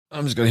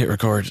I'm just going to hit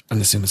record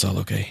and assume it's all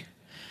okay.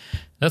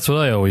 That's what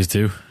I always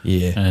do.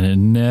 Yeah. And it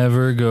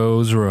never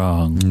goes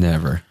wrong.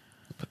 Never.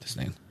 Put this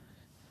name.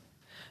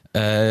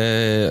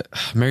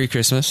 Merry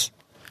Christmas.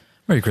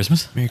 Merry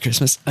Christmas. Merry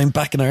Christmas. I'm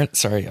back in Ireland.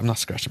 Sorry, I'm not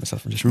scratching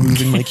myself. I'm just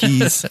removing my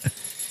keys.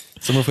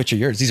 Some of which are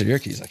yours. These are your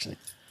keys, actually.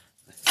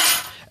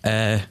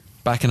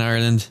 Back in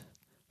Ireland.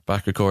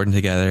 Back recording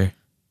together.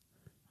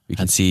 We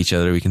can see each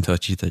other. We can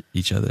touch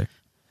each other.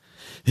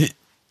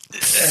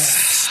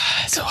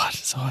 So hot.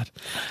 So hot.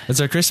 It's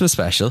our Christmas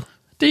special.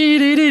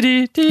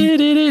 Podcast.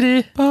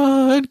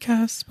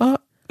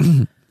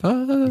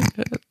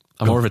 Podcast.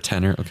 I'm more of a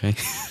tenor, okay?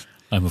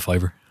 I'm a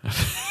fiver.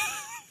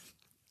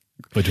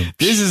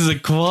 This is the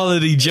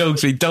quality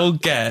jokes we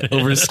don't get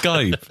over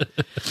Skype.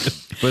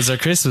 But it's our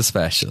Christmas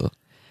special.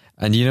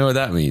 And you know what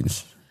that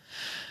means?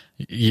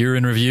 Year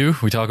in review.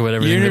 We talk about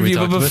everything that we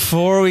talked but about.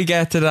 before we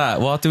get to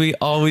that, what do we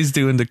always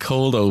do in the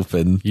cold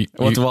open?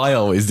 What do I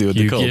always do in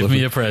the cold open? You give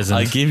me a present.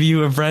 I give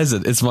you a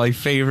present. It's my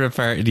favourite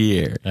part of the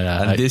year.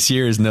 And this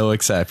year is no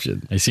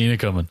exception. I seen it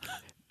coming.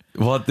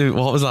 What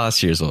was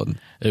last year's one?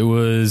 It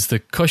was the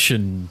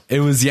cushion.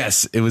 It was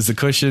the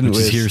cushion which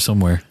is here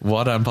somewhere.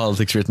 What and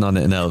politics written on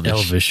it in Elvish.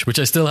 Elvish, which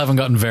I still haven't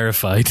gotten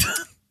verified.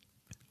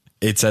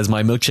 It says,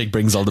 my milkshake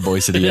brings all the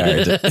boys to the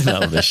yard in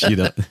Elvish. You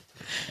know.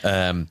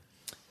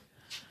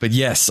 But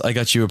yes, I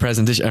got you a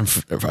present.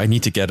 I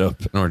need to get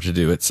up in order to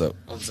do it. So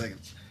 1 second.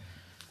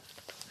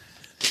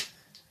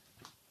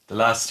 The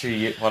last 3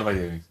 years, what am I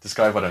doing?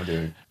 Describe what I'm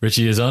doing.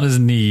 Richie is on his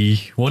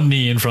knee, one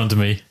knee in front of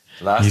me.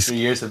 The last 3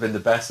 years have been the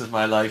best of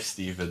my life,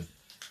 Stephen.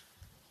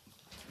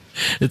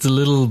 It's a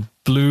little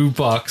blue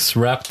box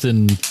wrapped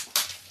in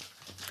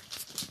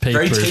paper.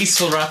 Very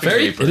tasteful wrapping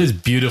paper. It is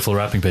beautiful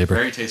wrapping paper.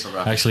 Very tasteful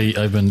wrapping. Actually,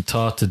 I've been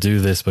taught to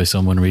do this by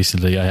someone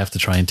recently. I have to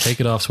try and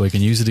take it off so I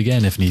can use it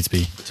again if needs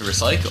be. To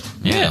recycle.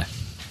 Yeah.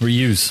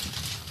 Reuse.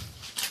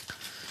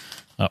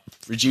 Oh.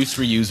 Reduce,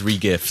 reuse,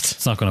 regift.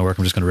 It's not going to work.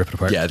 I'm just going to rip it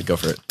apart. Yeah, go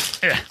for it.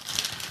 Yeah.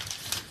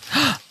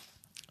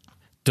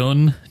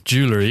 Dunn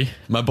Jewellery.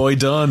 My boy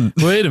Dunn.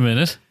 Wait a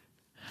minute.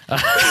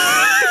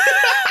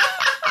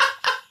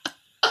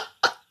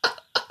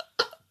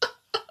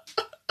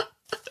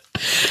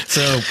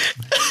 So,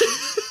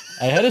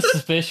 I had a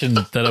suspicion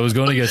that I was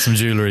going to get some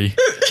jewellery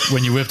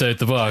when you whipped out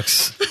the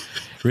box.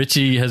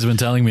 Richie has been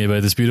telling me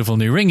about this beautiful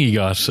new ring he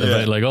got,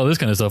 about like all this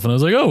kind of stuff, and I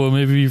was like, oh, well,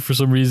 maybe for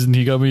some reason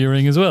he got me a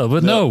ring as well.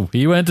 But no,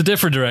 he went a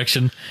different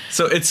direction.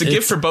 So it's a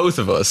gift for both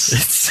of us.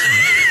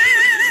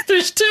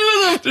 There's two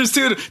of them. There's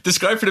two of them.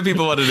 Describe for the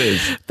people what it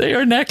is. They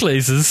are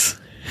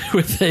necklaces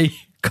with a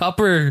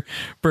copper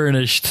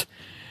burnished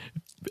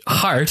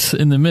heart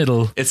in the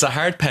middle. It's a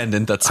heart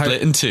pendant that's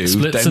split in two.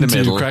 Splits down in the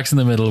two, middle. cracks in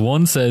the middle.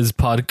 One says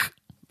podk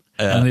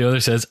and the other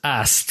says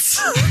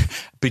asts.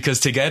 Because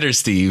together,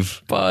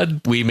 Steve,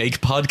 we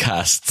make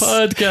podcasts.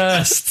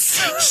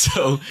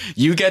 So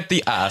you get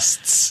the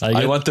asts.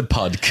 I want the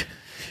podk.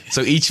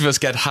 So each of us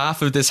get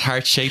half of this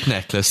heart-shaped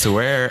necklace to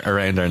wear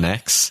around our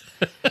necks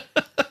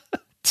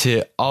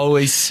to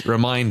always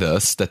remind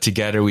us that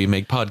together we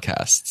make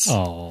podcasts.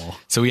 Oh.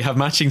 So we have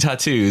matching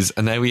tattoos,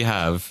 and now we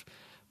have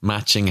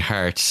matching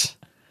heart.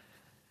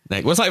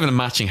 Well, it's not even a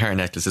matching heart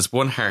necklace. It's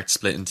one heart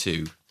split in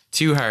two.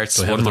 Two hearts,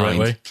 Do I have one it the mind.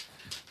 right way?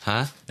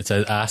 Huh? It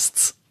says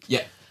asts.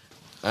 Yeah.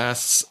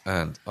 Asts,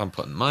 and I'm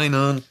putting mine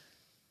on.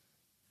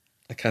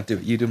 I can't do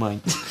it. You do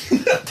mine.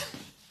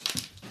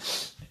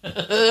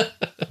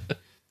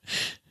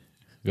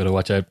 Gotta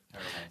watch out.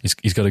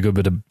 He's got a good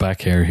bit of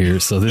back hair here,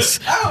 so this.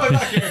 My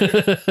back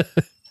hair.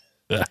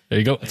 There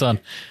you go. It's on.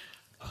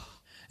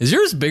 Is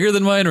yours bigger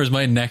than mine, or is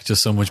my neck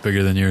just so much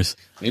bigger than yours?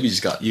 Maybe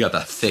you got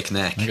that thick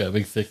neck. I got a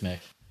big thick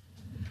neck.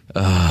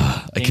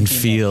 I can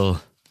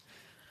feel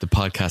the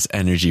podcast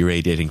energy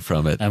radiating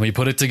from it. And we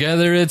put it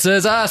together, it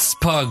says ass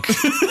punk.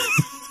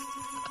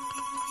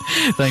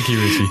 Thank you,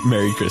 Richie.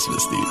 Merry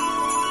Christmas, Steve.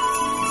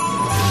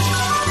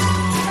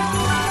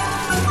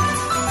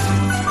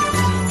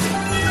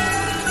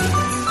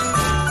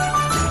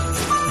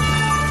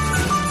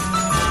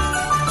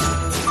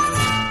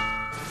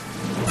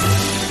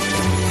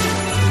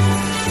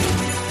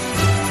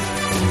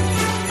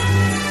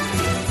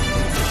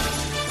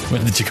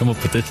 When did you come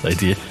up with this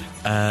idea?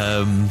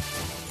 I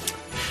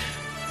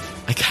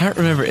can't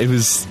remember. It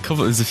was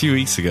a few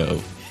weeks ago.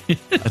 I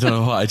don't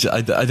know what. I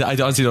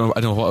honestly don't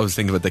know what I was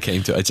thinking about that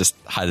came to. I just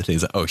had the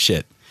things like, oh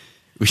shit,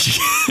 we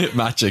should get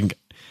matching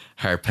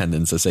heart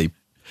pendants. I say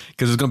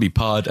because it's going to be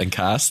pod and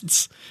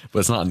casts, but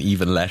it's not an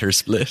even letter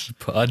split.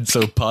 Pod.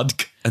 So pod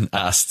and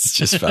asts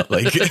just felt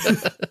like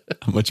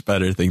a much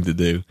better thing to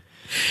do.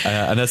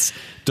 And that's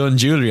Dunn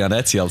Jewellery on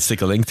Etsy. I'll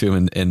stick a link to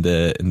him in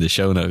the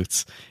show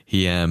notes.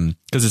 He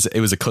because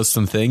it was a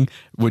custom thing.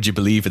 Would you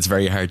believe it's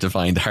very hard to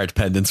find heart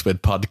pendants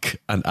with podk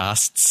and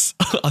asts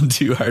on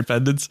two heart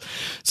pendants?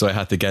 So I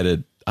had to get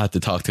it. I had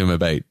to talk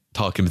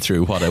him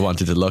through what I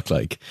wanted to look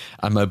like.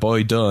 And my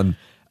boy Dunn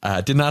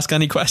didn't ask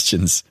any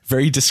questions.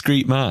 Very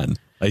discreet man.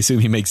 I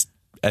assume he makes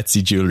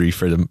Etsy jewelry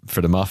for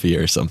the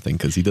mafia or something,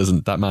 because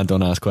that man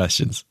don't ask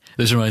questions.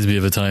 This reminds me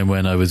of a time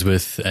when I was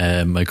with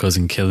my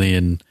cousin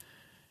Killian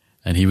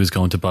and he was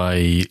going to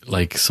buy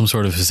like some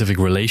sort of specific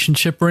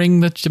relationship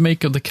ring that you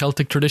make of the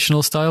Celtic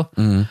traditional style.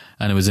 And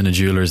it was in a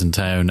jeweller's in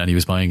town, and he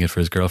was buying it for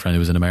his girlfriend who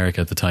was in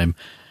America at the time.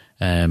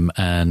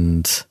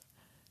 And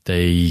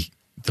the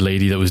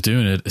lady that was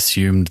doing it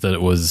assumed that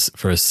it was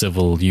for a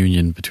civil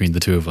union between the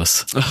two of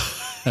us.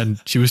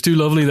 And she was too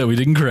lovely that we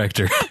didn't correct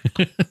her.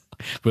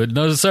 But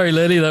no, sorry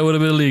lady, that would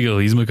have been illegal.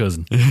 He's my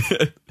cousin.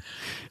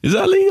 Is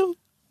that legal?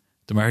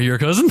 To marry your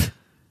cousin?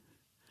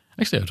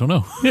 Actually, I don't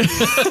know.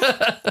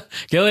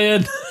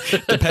 Gillian.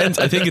 Depends.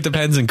 I think it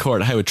depends in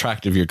court how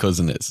attractive your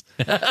cousin is.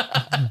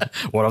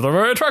 What if they're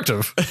very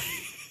attractive?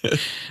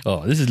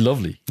 Oh, this is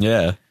lovely.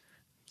 Yeah.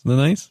 Isn't that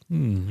nice?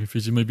 You're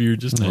fidgeting my beard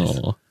just nice.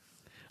 Aw.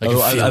 I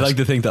I like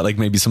to think that like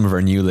maybe some of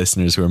our new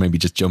listeners who are maybe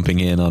just jumping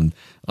in on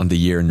the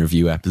year in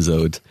review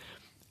episode,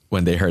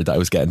 when they heard that I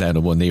was getting down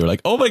on one knee, were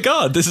like, oh my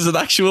God, this is an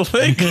actual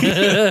thing.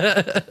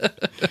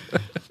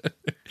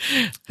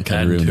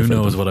 And who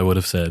knows what I would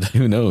have said.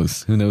 Who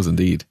knows? Who knows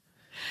indeed.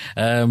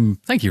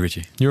 Thank you,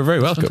 Richie. You were very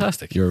welcome.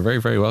 Fantastic. You were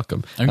very, very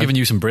welcome. I'm giving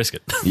you some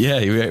brisket.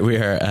 Yeah, we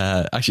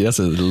are. Actually, that's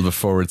a little bit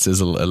forward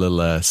sizzle, a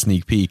little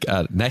sneak peek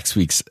at next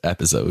week's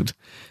episode.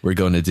 We're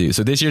going to do.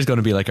 So this year's going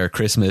to be like our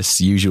Christmas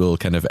usual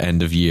kind of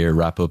end of year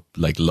wrap up,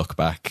 like look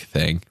back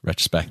thing,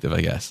 retrospective,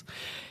 I guess.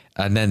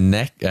 And then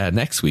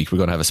next week, we're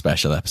going to have a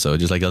special episode,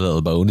 just like a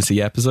little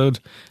bonusy episode,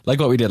 like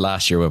what we did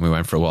last year when we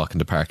went for a walk in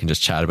the park and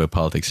just chat about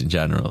politics in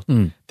general.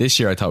 This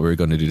year, I thought we were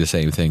going to do the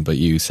same thing, but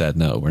you said,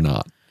 no, we're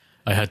not.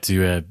 I had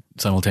to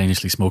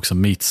simultaneously smoke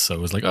some meats, so I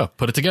was like, oh,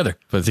 put it together.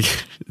 But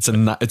it's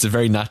a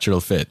very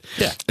natural fit.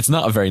 Yeah. It's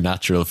not a very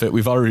natural fit.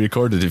 We've already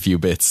recorded a few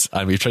bits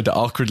and we've tried to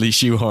awkwardly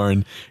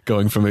shoehorn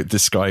going from it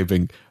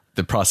describing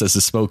the process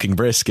of smoking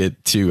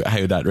brisket to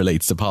how that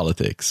relates to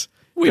politics.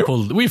 We've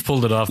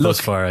pulled it off thus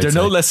far. They're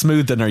no less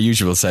smooth than our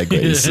usual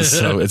segues,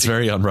 so it's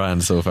very on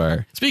brand so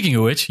far. Speaking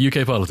of which,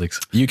 UK politics.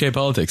 UK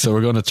politics. So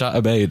we're going to chat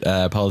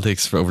about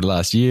politics for over the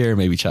last year,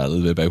 maybe chat a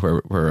little bit about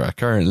where we're at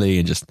currently,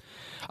 and just,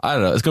 I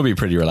don't know, it's going to be a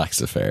pretty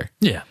relaxed affair.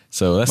 Yeah.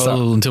 So let's start.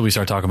 Until we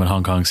start talking about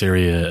Hong Kong,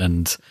 Syria,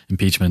 and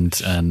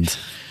impeachment, and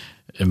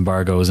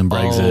embargoes, and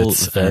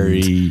Brexit,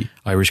 and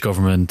Irish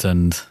government,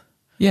 and...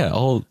 Yeah,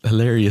 all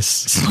hilarious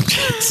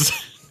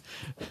subjects.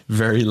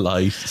 Very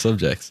light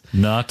subjects.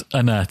 Not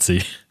a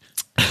Nazi.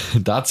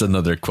 That's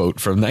another quote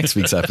from next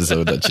week's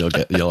episode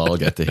that you'll all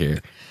get to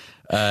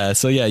hear.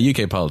 So yeah,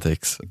 UK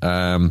politics.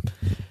 I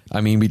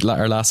mean,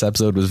 our last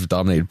episode was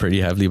dominated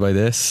pretty heavily by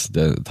this,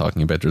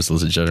 talking about the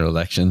results of the general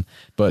election.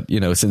 But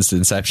you know, since the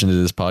inception of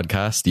this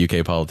podcast,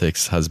 UK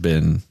politics has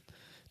been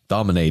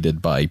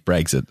dominated by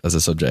Brexit as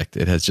a subject.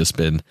 It has just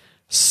been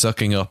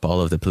sucking up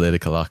all of the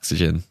political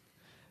oxygen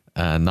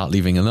and not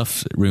leaving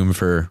enough room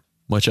for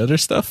much other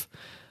stuff.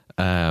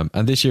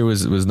 And this year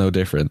was no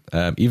different.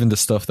 Even the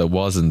stuff that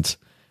wasn't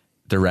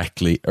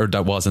directly or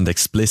that wasn't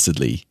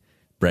explicitly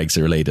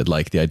Brexit related,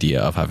 like the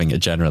idea of having a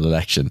general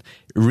election,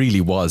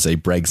 really was a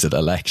Brexit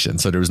election.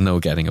 So there was no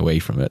getting away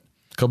from it.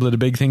 A couple of the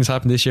big things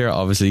happened this year.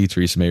 Obviously,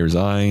 Theresa May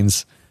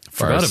resigns.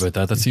 Forgot about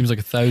that. That seems like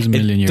 1,000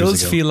 million years ago. It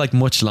does feel like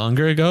much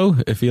longer ago.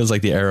 It feels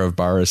like the era of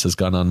Boris has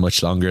gone on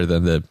much longer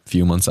than the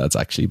few months that's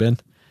actually been.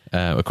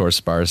 Of course,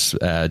 Boris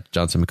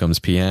Johnson becomes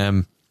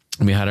PM.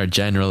 And we had our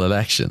general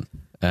election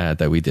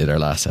that we did our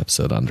last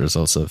episode on the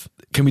results of.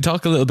 Can we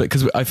talk a little bit?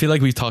 Because I feel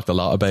like we've talked a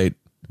lot about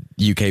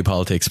UK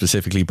politics,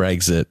 specifically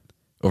Brexit,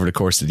 over the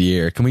course of the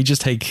year. Can we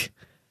just take,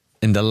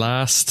 in the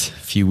last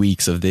few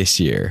weeks of this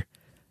year,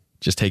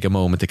 just take a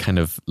moment to kind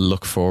of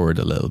look forward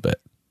a little bit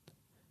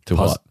to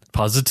what?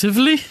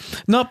 Positively?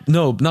 Not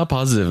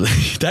positively.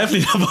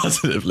 Definitely not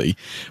positively.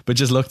 But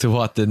just look to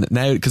what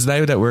now, because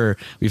now that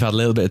we've had a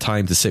little bit of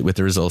time to sit with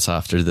the results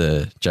after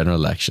the general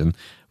election,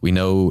 we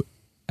know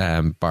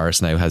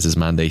Boris now has his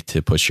mandate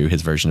to push through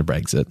his version of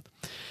Brexit.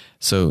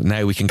 So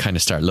now we can kind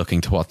of start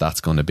looking to what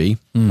that's going to be,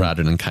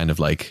 rather than kind of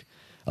like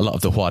a lot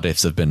of the what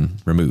ifs have been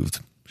removed,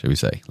 shall we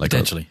say? Like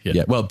potentially,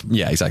 yeah. Well,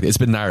 yeah, exactly. It's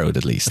been narrowed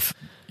at least.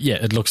 Yeah,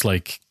 it looks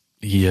like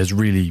he has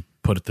really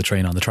put the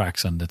train on the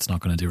tracks and it's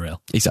not going to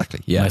derail.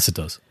 Exactly, yeah. Unless it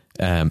does.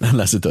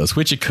 Unless it does,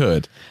 which it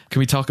could. Can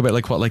we talk about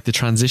like what like the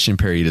transition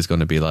period is going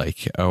to be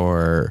like?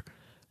 Or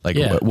like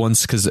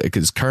once,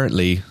 because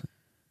currently,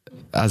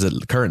 as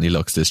it currently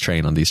looks, this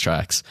train on these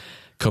tracks,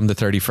 come the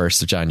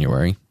 31st of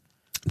January,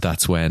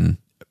 that's when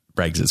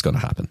Brexit is going to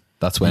happen.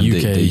 That's when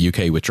the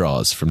UK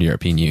withdraws from the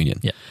European Union.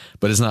 Yeah.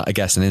 But it's not, I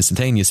guess, an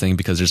instantaneous thing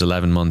because there's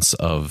 11 months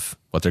of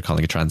what they're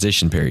calling a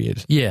transition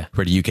period. Yeah.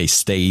 Where the UK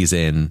stays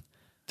in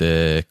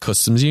the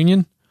customs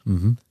union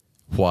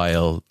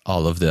while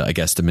all of the, I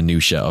guess, the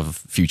minutiae of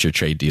future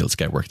trade deals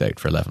get worked out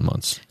for 11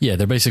 months. Yeah,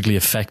 they're basically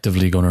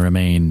effectively going to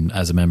remain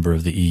as a member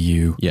of the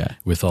EU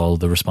with all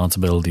the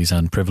responsibilities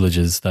and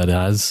privileges that it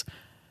has.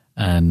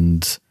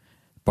 And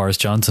Boris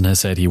Johnson has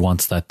said he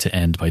wants that to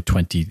end by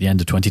the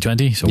end of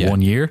 2020, so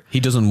 1 year. He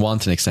doesn't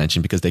want an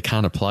extension because they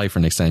can apply for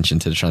an extension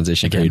to the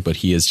transition period, but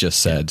he has just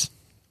said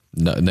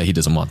no, he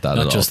doesn't want that at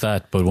all. Not just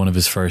that, but one of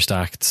his first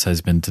acts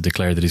has been to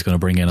declare that he's going to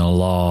bring in a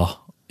law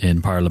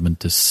in Parliament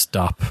to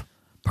stop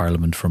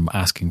Parliament from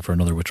asking for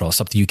another withdrawal,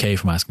 stop the UK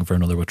from asking for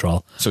another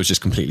withdrawal. So it's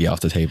just completely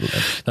off the table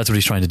then. That's what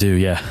he's trying to do,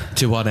 yeah.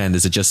 To what end?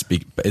 Is it just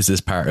is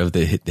this part of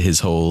his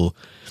whole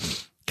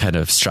kind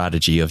of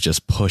strategy of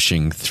just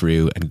pushing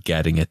through and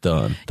getting it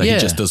done? That he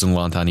just doesn't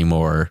want any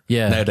more.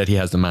 Yeah. Now that he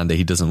has the mandate,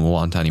 he doesn't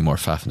want any more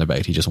faffing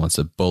about. He just wants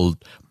to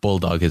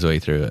bulldog his way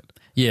through it.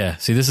 Yeah,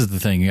 see, this is the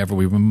thing.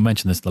 We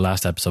mentioned this in the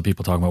last episode,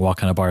 people talking about what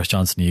kind of Boris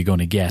Johnson are you going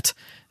to get.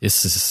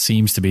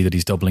 Seems to be that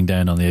he's doubling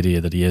down on the idea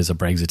that he is a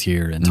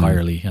Brexiteer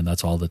entirely, and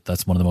that's one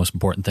of the most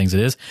important things it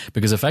is,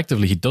 because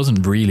effectively he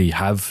doesn't really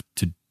have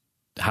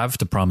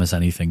to promise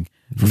anything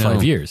for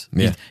 5 years.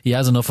 Yeah. He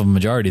has enough of a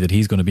majority that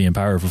he's going to be in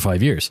power for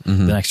 5 years, the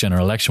next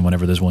general election,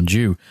 whenever there's one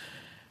due.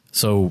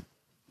 So,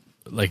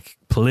 like,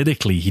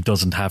 politically, he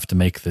doesn't have to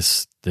make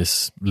this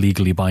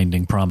legally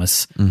binding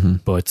promise,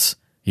 but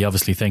he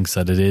obviously thinks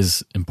that it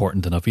is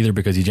important enough, either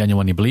because he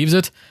genuinely believes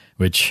it,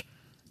 which,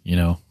 you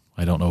know,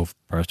 I don't know if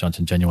Boris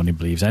Johnson genuinely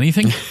believes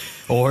anything,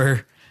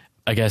 or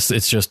I guess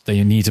it's just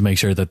they need to make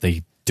sure that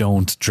they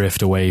don't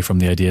drift away from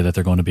the idea that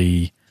they're going to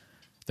be,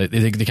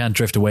 they can't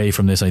drift away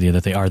from this idea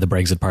that they are the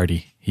Brexit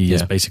party. He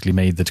has basically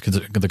made the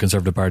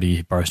Conservative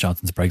Party Boris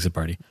Johnson's Brexit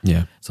party.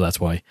 Yeah. So that's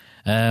why.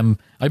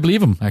 I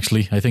believe him,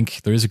 actually. I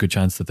think there is a good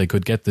chance that they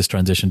could get this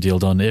transition deal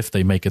done. If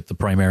they make it the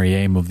primary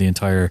aim of the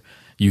entire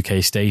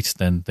UK state,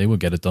 then they will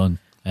get it done.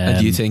 And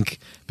do you think,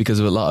 because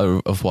of a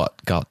lot of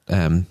what got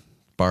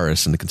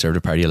Boris and the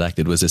Conservative Party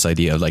elected was this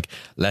idea of, like,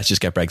 let's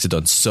just get Brexit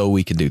done so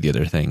we can do the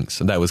other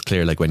things. And that was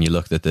clear, like, when you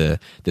looked at the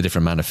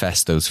different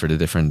manifestos for the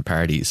different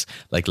parties.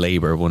 Like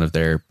Labour, one of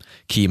their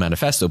key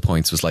manifesto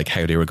points was like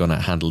how they were going to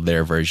handle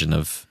their version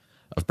of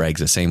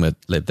Brexit. Same with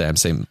Lib Dem,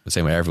 same with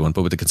everyone.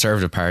 But with the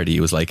Conservative Party,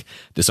 it was like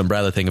this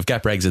umbrella thing of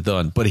get Brexit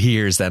done, but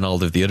here's then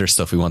all of the other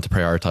stuff we want to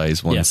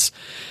prioritise once. Yeah.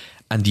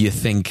 And do you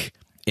think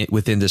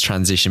within this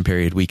transition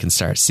period we can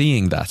start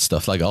seeing that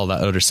stuff, like all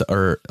that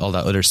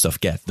other stuff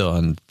get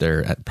done,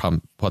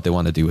 what they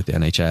want to do with the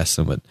NHS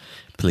and with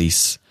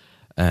police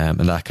and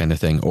that kind of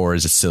thing? Or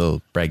is it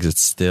still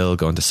Brexit's still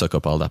going to suck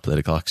up all that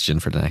political oxygen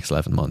for the next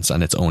 11 months,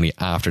 and it's only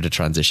after the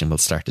transition we'll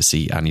start to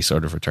see any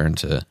sort of return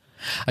to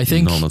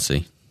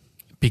normalcy?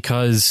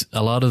 Because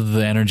a lot of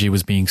the energy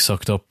was being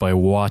sucked up by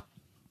what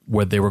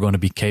they were going to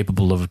be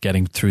capable of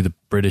getting through the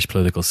British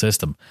political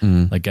system,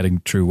 like getting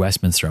through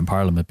Westminster and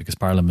Parliament, because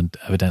Parliament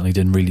evidently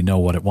didn't really know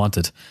what it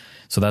wanted.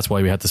 So that's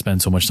why we had to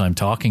spend so much time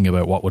talking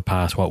about what would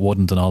pass, what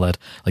wouldn't, and all that.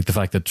 Like the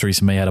fact that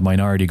Theresa May had a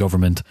minority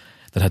government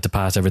that had to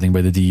pass everything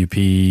by the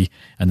DUP,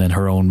 and then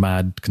her own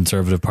mad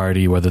Conservative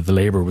Party, whether the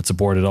Labour would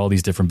support it, all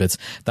these different bits.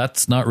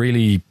 That's not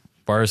really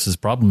Boris's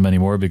problem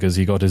anymore, because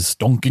he got his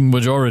stonking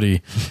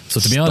majority. So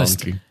to be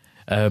honest,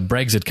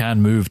 Brexit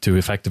can move to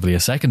effectively a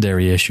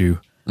secondary issue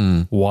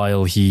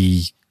while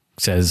he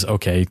says,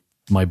 okay,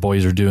 my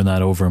boys are doing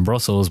that over in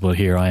Brussels, but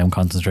here I am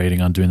concentrating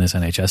on doing this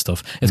NHS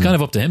stuff. It's kind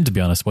of up to him, to be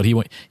honest, but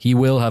he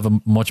will have a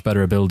much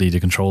better ability to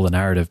control the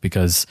narrative,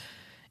 because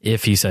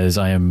if he says,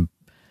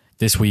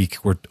 this week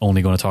we're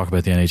only going to talk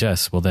about the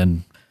NHS, well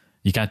then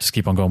you can't just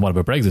keep on going, what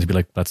about Brexit? He'd be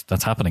like,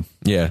 that's happening.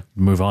 Yeah.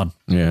 Move on.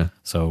 Yeah.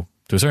 So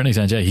to a certain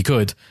extent, yeah, he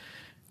could.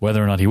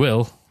 Whether or not he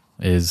will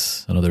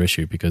is another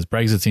issue, because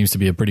Brexit seems to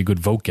be a pretty good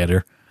vote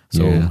getter.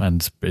 So,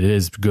 and it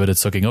is good at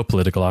sucking up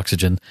political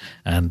oxygen,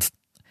 and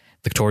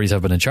the Tories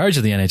have been in charge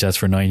of the NHS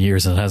for 9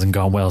 years and it hasn't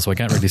gone well. So I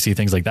can't really see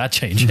things like that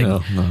changing.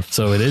 No.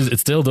 So it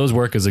still does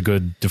work as a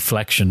good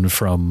deflection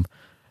from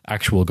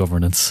actual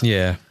governance.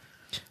 Yeah.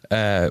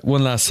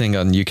 One last thing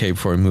on UK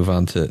before we move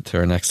on to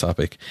our next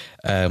topic.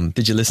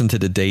 Did you listen to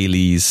the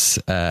Daily's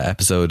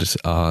episode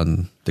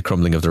on the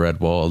crumbling of the Red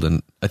Wall?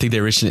 And I think they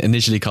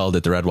initially called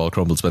it the Red Wall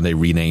Crumbles when they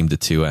renamed it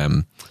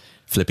to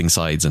Flipping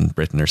Sides in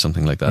Britain or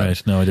something like that.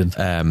 Right, no I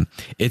didn't.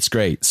 It's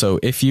great. So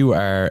if you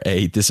are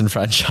a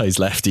disenfranchised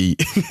lefty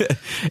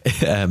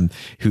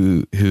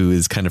who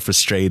is kind of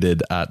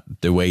frustrated at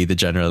the way the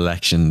general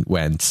election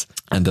went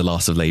and the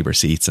loss of Labour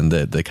seats and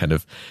the kind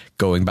of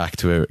going back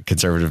to a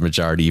Conservative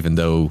majority, even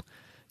though,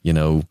 you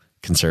know,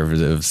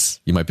 Conservatives,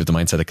 you might be of the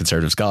mindset that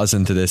Conservatives got us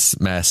into this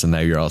mess and now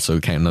you're also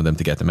counting on them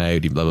to get them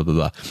out, blah, blah, blah,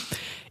 blah.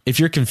 If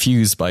you're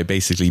confused by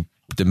basically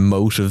the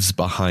motives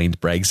behind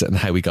Brexit and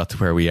how we got to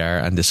where we are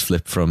and this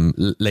flip from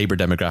Labour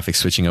demographics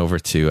switching over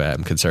to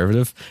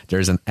Conservative,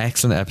 there's an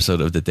excellent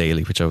episode of The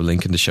Daily, which I will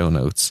link in the show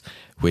notes,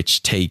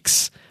 which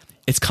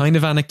it's kind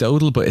of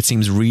anecdotal, but it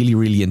seems really,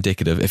 really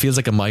indicative. It feels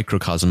like a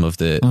microcosm of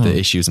the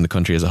issues in the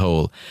country as a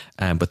whole.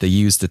 But they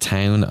use the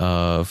town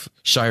of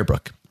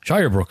Shirebrook.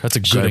 Shirebrook, that's a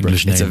good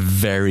English name. It's a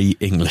very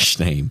English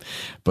name,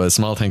 but a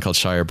small town called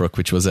Shirebrook,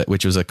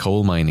 which was a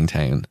coal mining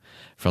town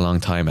for a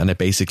long time. And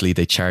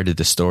they charted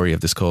the story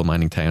of this coal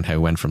mining town, how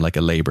it went from like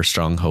a Labour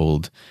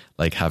stronghold,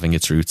 like having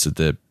its roots at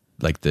the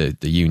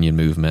union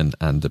movement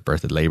and the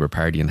birth of the Labour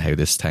Party, and how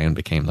this town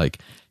became like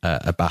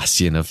a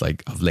bastion of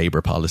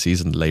Labour policies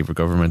and the Labour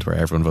government where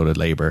everyone voted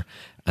Labour.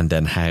 And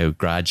then how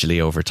gradually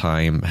over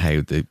time,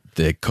 how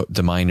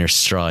the miners'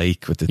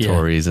 strike with the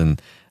Tories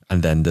and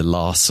then the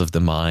loss of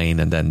the mine,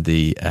 and then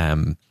the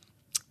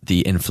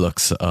the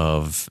influx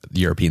of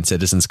European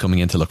citizens coming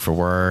in to look for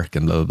work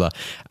and blah, blah, blah,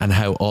 and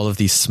how all of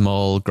these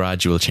small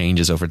gradual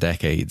changes over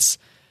decades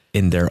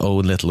in their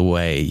own little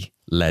way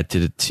led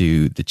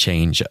to the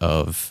change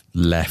of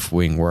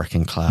left-wing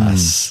working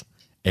class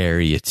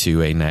area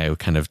to a now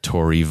kind of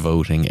Tory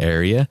voting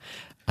area.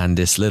 And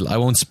this little, I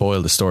won't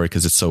spoil the story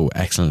because it's so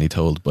excellently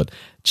told, but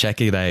check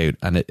it out.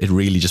 And it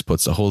really just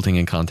puts the whole thing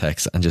in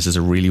context and just is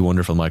a really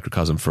wonderful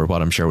microcosm for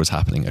what I'm sure was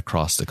happening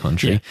across the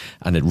country. Yeah.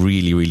 And it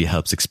really, really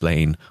helps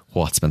explain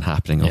what's been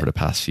happening over the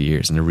past few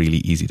years in a really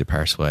easy to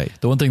parse way.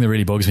 The one thing that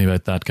really bugs me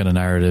about that kind of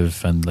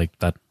narrative and like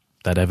that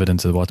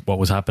evidence of what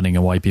was happening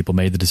and why people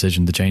made the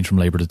decision to change from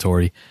Labour to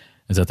Tory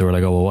is that they were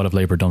like, oh, well, what have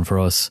Labour done for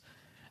us?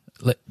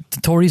 Like, the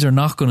Tories are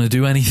not going to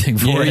do anything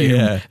for you,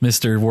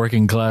 Mr.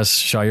 Working Class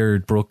Shire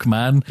Brook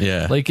man.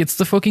 Yeah. Like, it's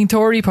the fucking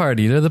Tory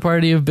party. They're the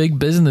party of big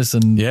business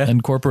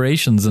and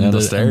corporations and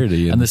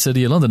austerity and the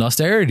City of London.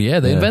 Austerity,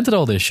 they invented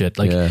all this shit.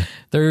 Like,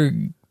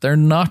 they're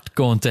not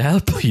going to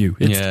help you.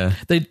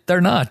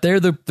 They're not.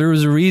 There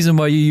was a reason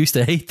why you used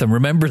to hate them.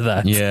 Remember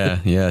that.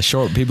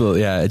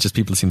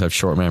 People seem to have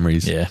short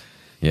memories. Yeah.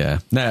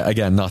 Now,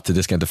 again, not to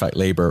discount the fact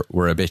Labour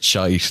were a bit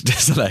shite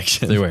this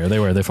election. They were.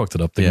 They fucked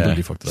it up. They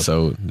completely fucked it up.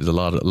 So there's a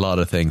lot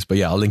of things. But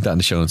yeah, I'll link that in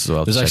the show notes as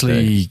well. There's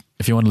actually,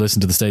 if you want to listen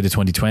to the State of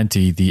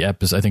 2020, the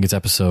episode, I think it's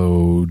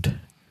episode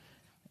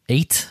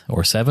 8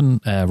 or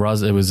 7. It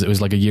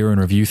was like a year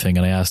in review thing,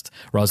 and I asked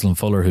Rosalind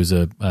Fuller, who's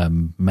a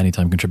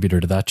many-time contributor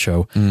to that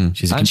show.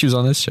 She was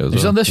on this show as well.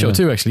 She's on this show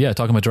too, actually. Yeah,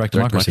 talking about direct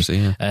democracy.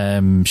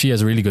 Yeah. She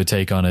has a really good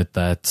take on it,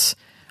 that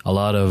a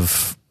lot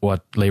of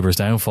what Labour's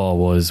downfall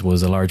was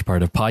a large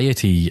part of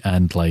piety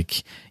and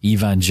like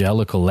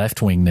evangelical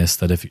left-wingness,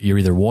 that if you're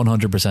either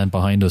 100%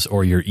 behind us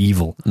or you're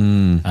evil.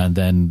 And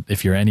then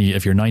if you're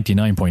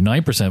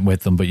 99.9%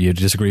 with them but you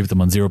disagree with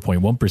them on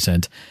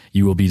 0.1%,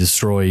 you will be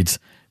destroyed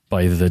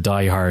by the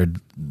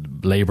diehard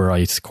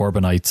Labourites,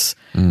 Corbynites,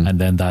 and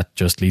then that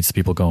just leads to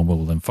people going,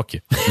 well, then fuck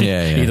you.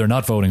 Either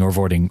not voting or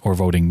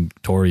voting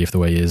Tory if the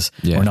way is,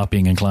 or not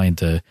being inclined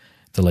to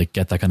like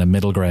get that kind of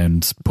middle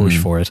ground push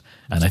for it.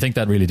 And I think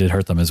that really did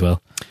hurt them as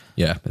well.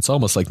 Yeah, it's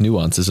almost like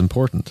nuance is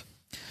important.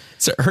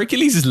 So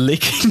Hercules is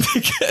licking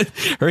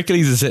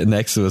Hercules is sitting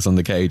next to us on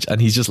the couch and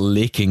he's just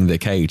licking the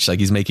couch, like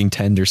he's making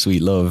tender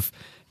sweet love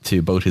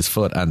to both his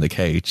foot and the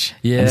couch.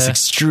 Yeah. And it's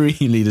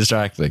extremely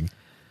distracting.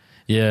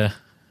 Yeah.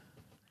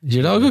 Is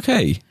your dog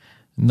okay?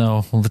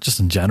 No, well,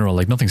 just in general,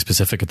 like nothing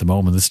specific at the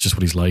moment. This is just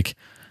what he's like.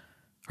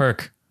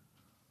 Herc.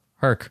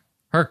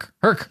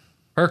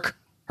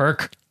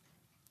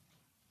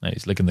 No,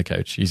 he's licking the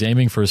couch. He's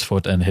aiming for his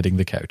foot and hitting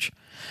the couch.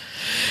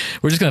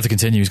 We're just going to have to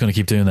continue. He's going to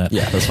keep doing that.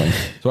 Yeah, that's fine.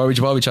 So what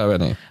are we chatting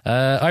about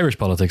now? Irish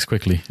politics,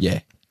 quickly.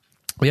 Yeah.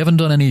 We haven't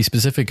done any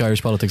specific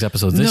Irish politics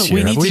episodes this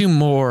year. We need to do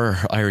more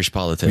Irish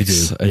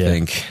politics, we do, I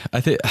think.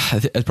 I think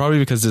it's probably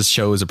because this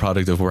show is a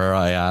product of where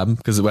I am.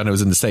 Because when I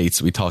was in the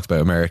States, we talked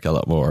about America a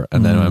lot more.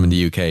 And then I'm in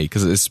the UK,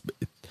 because this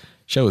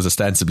show is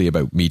ostensibly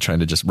about me trying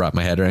to just wrap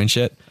my head around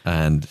shit.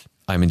 And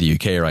I'm in the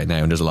UK right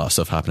now and there's a lot of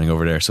stuff happening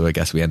over there, so I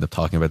guess we end up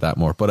talking about that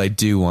more. But I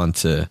do want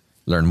to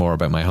learn more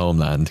about my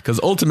homeland, because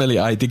ultimately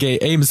the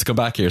aim is to come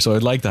back here, so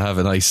I'd like to have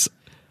a nice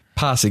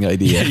passing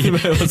idea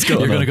about what's going on.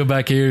 You're going to come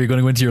back here, you're going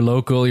to go into your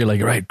local, you're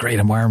like, right, great,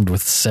 I'm armed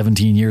with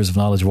 17 years of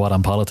knowledge of what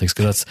on politics,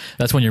 because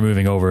that's when you're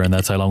moving over, and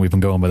that's how long we've been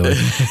going, by the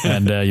way.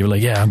 And you're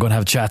like, yeah, I'm going to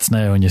have chats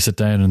now, and you sit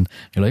down and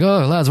you're like,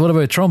 oh lads, what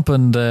about Trump,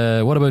 and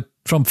what about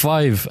Trump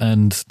 5?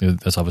 And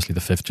that's obviously the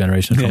 5th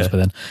generation of Trumps by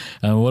then.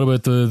 What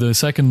about the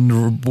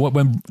second,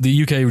 when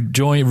the UK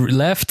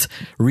left,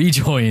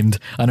 rejoined,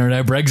 and are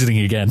now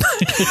Brexiting again?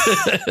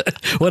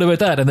 What about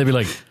that? And they'd be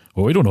like,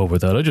 oh, I don't know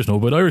about that, I just know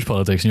about Irish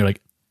politics. And you're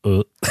like,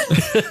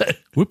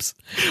 whoops.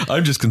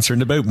 I'm just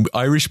concerned about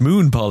Irish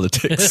moon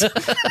politics.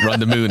 We're on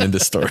the moon in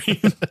this story.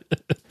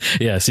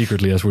 Yeah,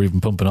 secretly, that's where we've been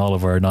pumping all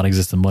of our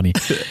non-existent money.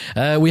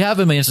 We have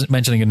been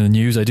mentioning it in the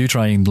news. I do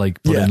try and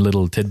like put in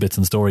little tidbits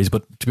and stories,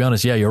 but to be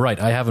honest, you're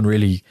right.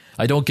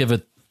 I don't give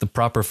it the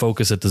proper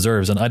focus it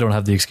deserves, and I don't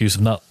have the excuse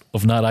of not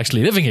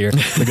actually living here,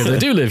 because I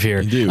do live here.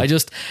 I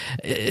just,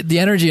 the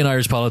energy in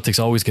Irish politics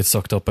always gets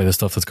sucked up by the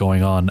stuff that's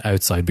going on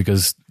outside,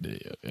 because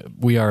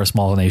we are a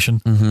small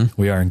nation.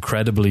 We are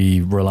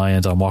incredibly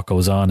reliant on what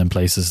goes on in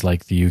places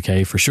like the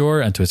UK for sure,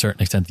 and to a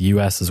certain extent the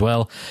US as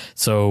well.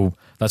 So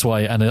that's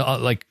why, and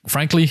like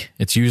frankly,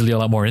 it's usually a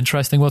lot more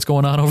interesting what's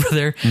going on over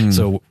there.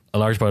 So a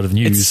large part of the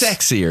news, it's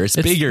sexier, it's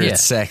bigger,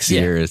 it's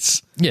sexier,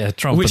 it's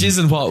Trump, which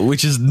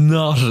is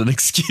not an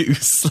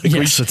excuse. Like,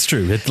 yes, it's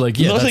true. It's like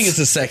nothing is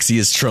as sexy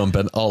as Trump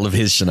and all of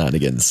his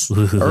shenanigans,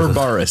 or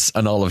Boris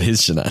and all of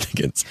his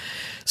shenanigans.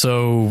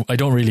 So I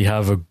don't really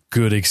have a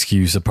good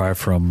excuse apart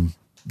from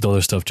the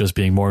other stuff just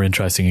being more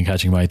interesting and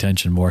catching my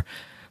attention more.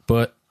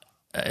 But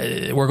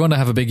we're going to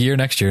have a big year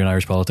next year in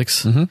Irish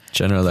politics.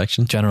 General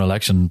election. General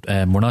election.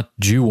 We're not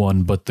due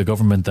one, but the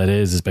government that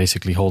is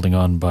basically holding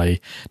on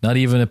by not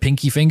even a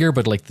pinky finger,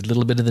 but like the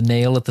little bit of the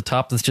nail at the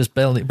top that's just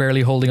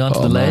barely holding on to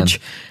the ledge.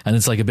 And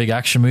it's like a big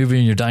action movie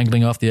and you're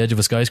dangling off the edge of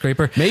a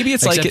skyscraper. Maybe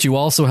it's Except you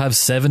also have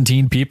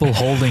 17 people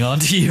holding on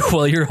to you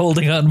while you're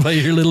holding on by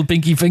your little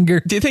pinky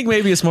finger. Do you think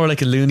maybe it's more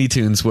like a Looney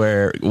Tunes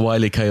where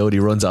Wile E. Coyote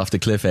runs off the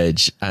cliff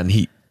edge and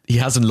he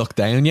hasn't looked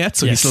down yet,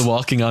 so he's still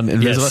walking on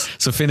invisible. Yes.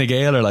 So Fine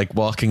Gael are like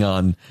walking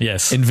on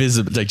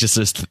invisible, like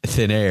just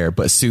thin air.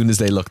 But as soon as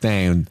they look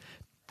down,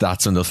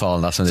 that's when they'll fall,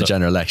 and that's when the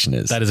general election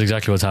is. That is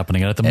exactly what's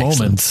happening. And at the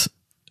moment,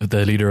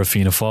 the leader of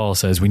Fianna Fáil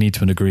says we need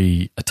to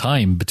agree a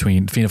time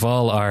between Fianna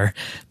Fáil are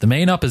the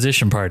main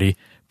opposition party,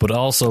 but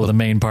also the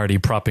main party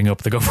propping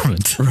up the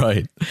government.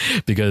 Right.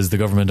 Because the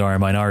government are a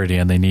minority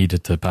and they need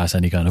it to pass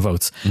any kind of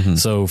votes.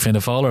 So Fianna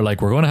Fáil are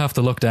like, we're going to have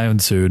to look down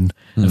soon.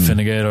 And Fine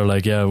Gael are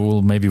like, yeah,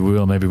 well, maybe we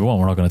will, maybe we won't.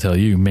 We're not going to tell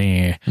you.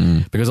 Meh.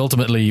 Because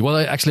ultimately, well,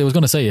 actually, I was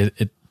going to say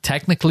it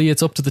technically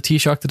it's up to the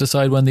Taoiseach to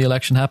decide when the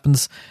election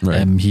happens.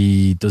 Right.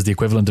 He does the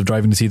equivalent of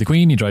driving to see the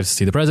Queen. He drives to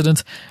see the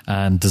President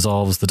and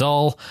dissolves the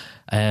Dáil.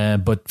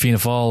 But Fianna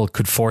Fáil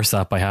could force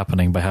that by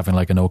having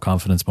like a no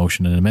confidence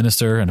motion in a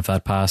minister. And if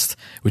that passed,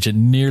 which it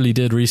nearly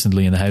did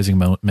recently in the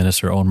housing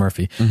minister, Eoin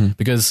Murphy,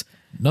 because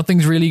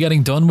nothing's really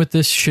getting done with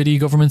this shitty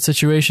government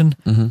situation.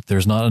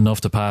 There's not enough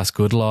to pass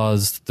good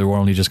laws. They were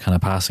only just kind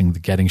of passing the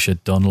getting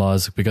shit done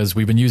laws because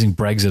we've been using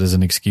Brexit as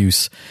an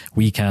excuse.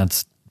 We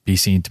can't be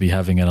seen to be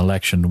having an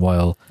election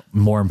while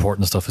more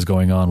important stuff is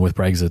going on with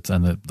Brexit,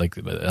 and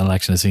an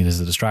election is seen as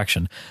a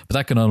distraction. But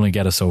that can only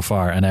get us so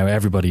far, and now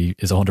everybody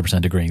is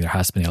 100% agreeing there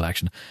has to be an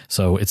election.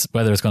 So it's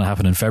whether it's going to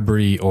happen in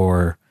February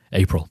or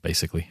April,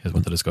 basically, is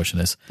what the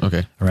discussion is.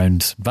 Okay.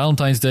 Around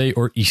Valentine's Day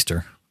or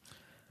Easter.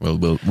 Well,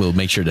 we'll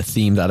make sure to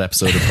theme that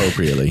episode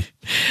appropriately.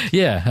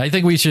 Yeah, I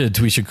think we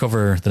should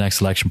cover the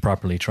next election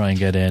properly. Try and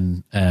get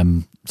in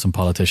some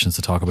politicians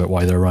to talk about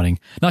why they're running.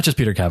 Not just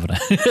Peter Kavanagh,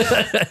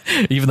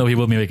 even though he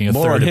will be making a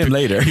more on him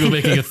later. He will be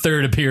making a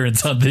third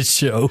appearance on this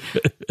show.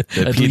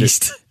 At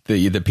least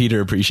the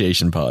Peter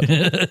Appreciation Pod.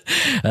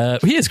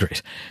 He is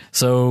great.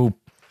 So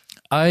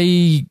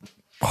I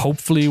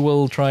hopefully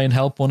will try and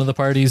help one of the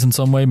parties in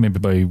some way, maybe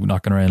by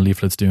knocking around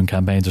leaflets, doing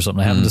campaigns or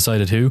something. I haven't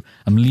decided who.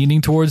 I'm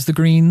leaning towards the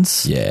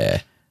Greens.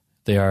 Yeah.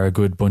 They are a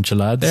good bunch of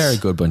lads. They're a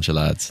good bunch of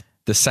lads.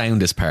 The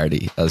soundest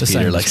party, as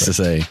Peter likes to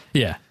say.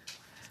 Yeah.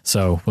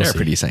 So they're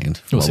pretty sound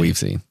from what we've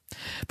seen.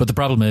 But the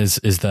problem is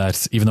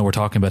that even though we're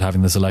talking about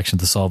having this election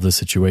to solve this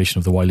situation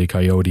of the Wile E.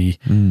 Coyote,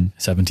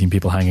 17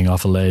 people hanging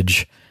off a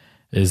ledge,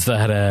 is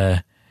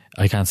that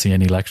I can't see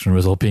any election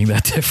result being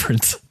that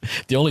different.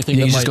 The only thing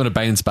he's just going to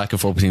bounce back and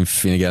forth between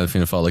Fine Gael and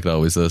Fianna Fáil like it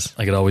always does.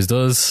 Like it always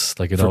does.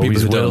 Like it For always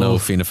people who will. don't know,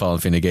 Fianna Fáil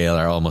and Fine Gael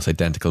are almost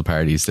identical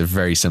parties. They're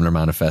very similar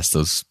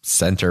manifestos.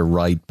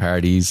 Centre-right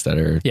parties that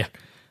are... Yeah.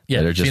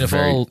 That are just Fianna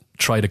Fáil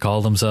try to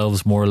call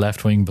themselves more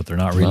left-wing, but they're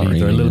not really.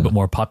 They're a little bit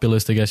more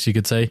populist, I guess you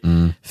could say.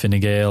 Fine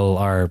Gael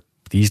are,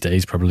 these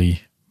days,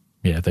 probably...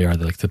 Yeah, they are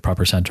like the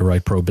proper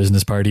centre-right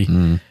pro-business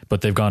party. But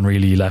they've gone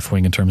really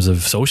left-wing in terms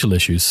of social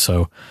issues.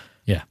 So,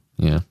 yeah.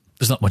 Yeah.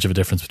 There's not much of a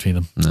difference between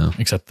them,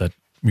 except that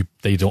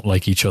they don't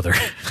like each other.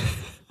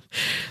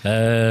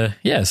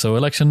 So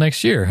election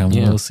next year, and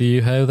we'll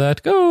see how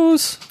that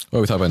goes. What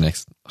are we talking about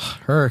next?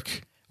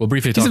 Herc. We'll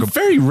briefly talk about... He's a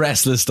very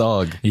restless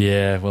dog.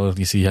 Yeah, well,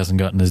 you see, he hasn't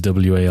gotten his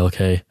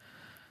WALK.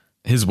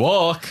 His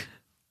walk.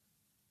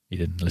 He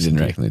didn't listen. He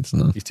didn't reckon it's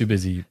not. He's too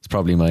busy. It's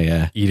probably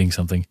my... eating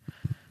something.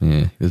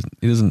 Yeah,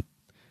 he doesn't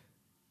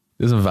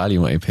value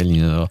my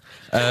opinion at all.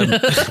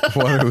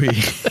 What are we...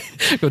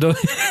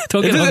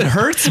 It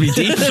hurts me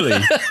deeply.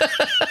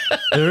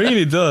 It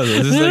really does.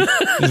 It's just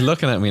like, he's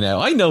looking at me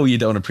now. I know you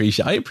don't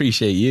appreciate. I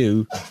appreciate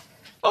you.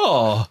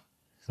 Oh,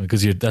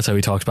 because that's how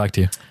he talks back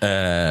to you.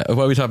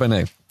 What are we talking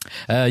about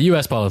now?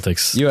 US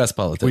politics. US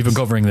politics. We've been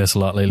covering this a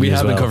lot lately. We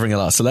have been covering a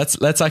lot. So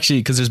let's actually,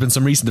 because there's been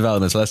some recent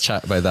developments. So let's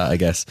chat about that, I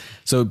guess.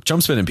 So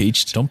Trump's been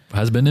impeached. Trump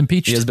has been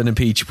impeached. He has been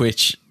impeached,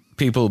 which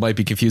people might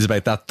be confused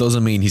about. That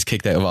doesn't mean he's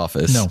kicked out of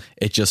office. No,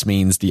 it just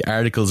means the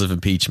articles of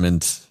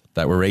impeachment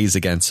that were raised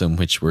against him,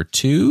 which were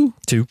two.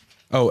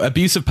 Oh,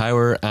 abuse of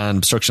power and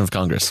obstruction of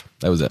Congress.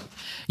 That was it.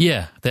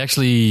 Yeah, there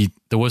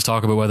was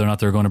talk about whether or not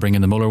they're going to bring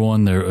in the Mueller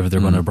one. They're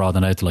going to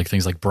broaden out to like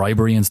things like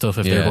bribery and stuff.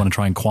 If they're going to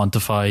try and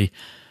quantify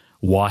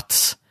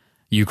what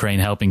Ukraine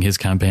helping his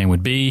campaign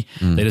would be,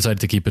 they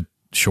decided to keep it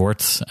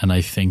short. And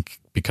I think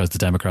because the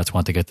Democrats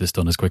want to get this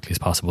done as quickly as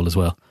possible as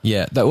well.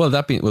 Yeah,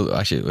 actually,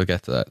 we'll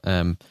get to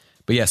that.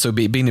 But yeah, so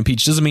being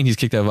impeached doesn't mean he's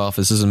kicked out of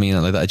office. Doesn't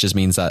mean like that. It just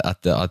means that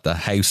at the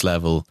House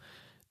level,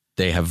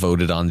 they have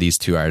voted on these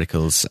two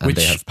articles and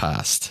they have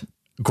passed.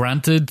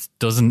 Granted,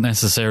 doesn't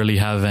necessarily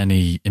have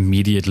any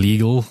immediate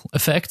legal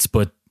effects,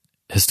 but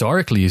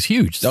historically is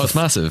huge. It's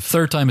massive.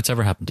 Third time it's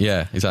ever happened.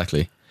 Yeah,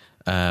 exactly.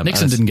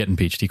 Nixon didn't get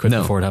impeached. He quit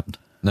before it happened.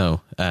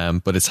 No,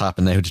 but it's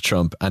happened now to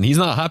Trump, and he's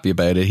not happy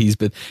about it. He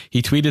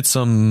tweeted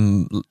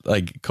some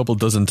like couple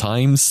dozen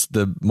times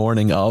the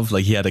morning of,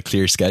 like he had a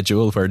clear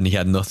schedule where he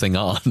had nothing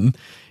on,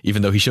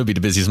 even though he should be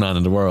the busiest man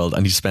in the world,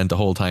 and he spent the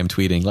whole time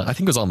tweeting. Like, I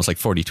think it was almost like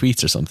 40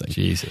 tweets or something.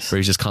 Jesus, where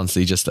he's just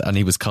constantly and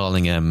he was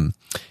calling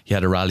he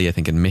had a rally I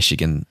think in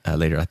Michigan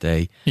later that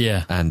day.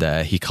 Yeah, and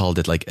he called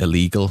it like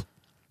illegal.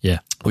 Yeah,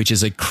 which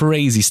is a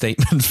crazy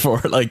statement for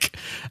like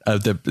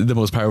the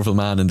most powerful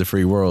man in the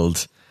free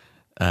world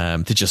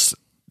to just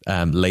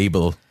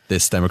label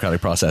this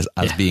democratic process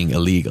as being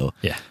illegal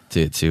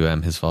to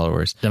his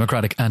followers.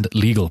 Democratic and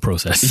legal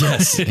process.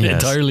 Yes.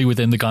 Entirely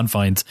within the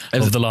confines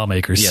of the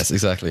lawmakers. Yes,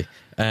 exactly.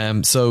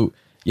 So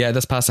yeah,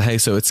 that's passed the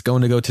House. So it's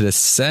going to go to the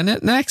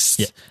Senate next,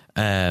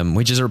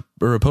 which is a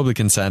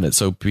Republican Senate.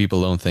 So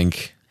people don't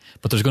think...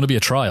 But there's going to be a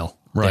trial.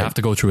 Right. They have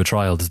to go through a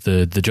trial.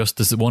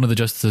 One of the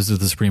justices of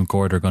the Supreme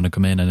Court are going to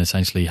come in and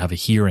essentially have a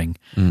hearing,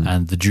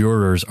 and the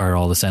jurors are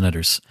all the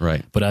senators.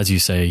 Right. But as you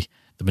say,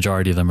 the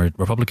majority of them are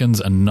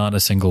Republicans, and not a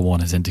single one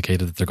has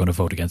indicated that they're going to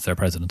vote against their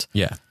president.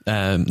 Yeah.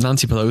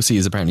 Nancy Pelosi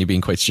is apparently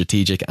being quite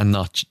strategic and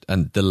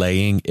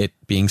delaying it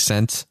being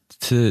sent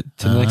to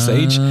the next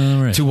stage.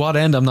 Right. To what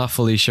end, I'm not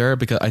fully sure,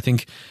 because I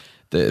think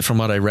from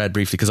what I read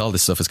briefly, because all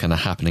this stuff is kind of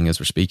happening as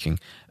we're speaking.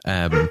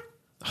 I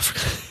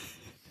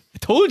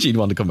told you he'd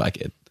want to come back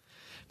in.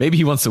 Maybe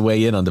he wants to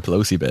weigh in on the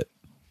Pelosi bit.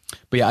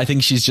 But yeah, I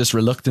think she's just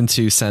reluctant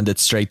to send it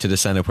straight to the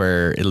Senate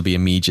where it'll be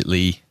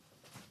immediately...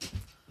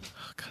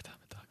 Oh, God damn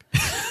it, dog.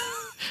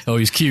 Oh,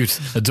 he's cute,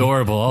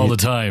 adorable all the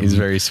time. He's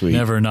very sweet.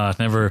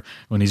 Never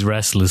when he's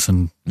restless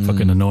and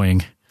fucking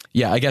annoying.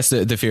 Yeah, I guess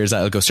the fear is that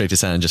it'll go straight to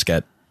Senate and just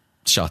get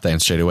shot down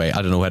straight away.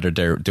 I don't know whether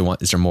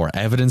is there more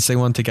evidence they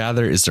want to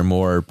gather? Is there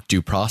more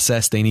due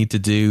process they need to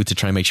do to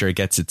try and make sure it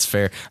gets its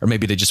fair? Or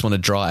maybe they just want to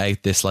draw out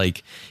this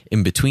like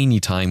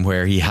in-betweeny time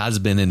where he has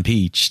been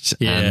impeached.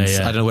 I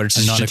don't know whether it's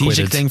a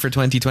strategic thing for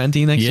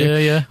 2020 next year.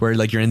 Yeah. Where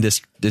like you're in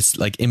this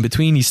like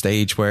in-betweeny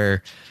stage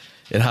where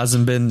it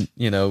hasn't been,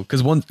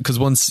 because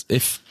once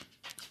if...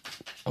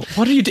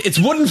 What are you... It's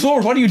wooden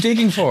floor. What are you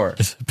digging for?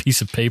 It's a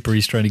piece of paper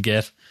he's trying to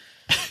get.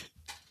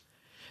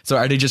 So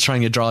are they just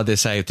trying to draw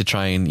this out to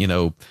try and,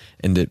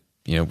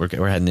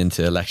 we're heading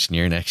into election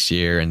year next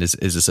year, and is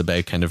this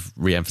about kind of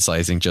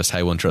re-emphasizing just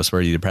how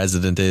untrustworthy the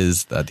president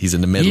is, that he's in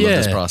the middle of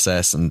this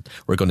process and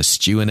we're going to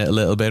stew in it a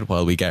little bit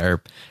while we get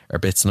our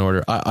bits in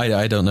order?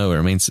 I don't know.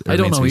 I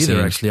don't know either,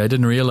 actually. I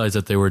didn't realize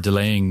that they were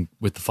delaying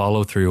with the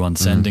follow through on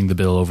sending the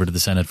bill over to the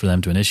Senate for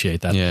them to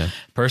initiate that. Yeah.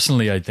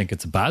 Personally, I think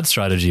it's a bad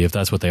strategy if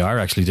that's what they are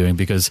actually doing,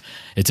 because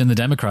it's in the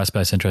Democrats'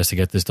 best interest to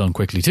get this done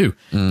quickly too,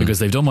 because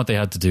they've done what they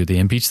had to do. They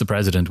impeached the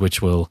president,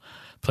 which will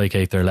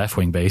placate their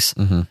left-wing base.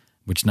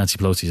 Which Nancy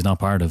Pelosi is not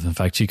part of. In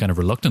fact, she kind of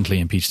reluctantly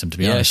impeached him, to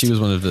be honest. Yeah, she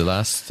was one of the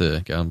last to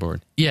get on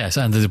board. Yes,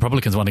 and the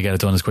Republicans want to get it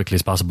done as quickly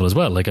as possible as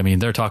well. Like, I mean,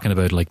 they're talking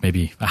about like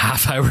maybe a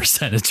half-hour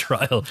Senate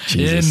trial.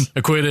 Jesus. In,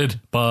 acquitted,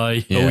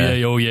 bye,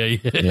 oh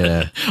yay.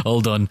 Yeah. All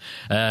done.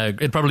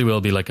 It probably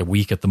will be like a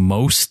week at the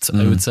most,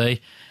 I would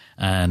say.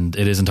 And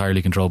it is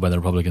entirely controlled by the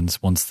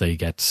Republicans once they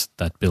get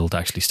that bill to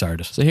actually start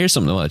it. So here's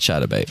something I want to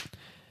chat about.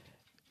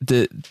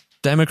 The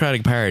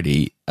Democratic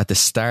Party at the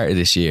start of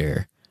this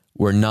year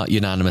were not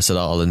unanimous at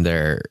all in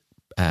their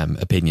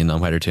opinion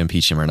on whether to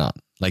impeach him or not.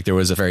 Like, there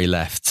was a very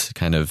left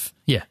kind of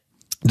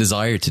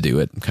desire to do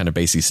it, kind of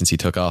basically since he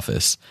took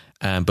office.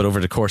 But over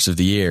the course of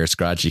the year, it's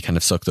gradually kind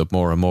of sucked up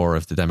more and more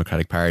of the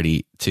Democratic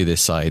Party to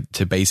this side,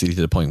 to basically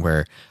to the point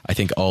where I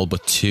think all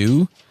but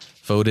two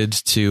voted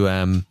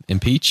to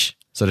impeach.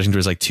 So I think there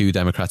was like two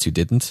Democrats who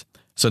didn't.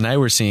 So now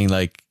we're seeing,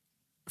 like,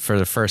 for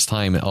the first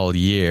time all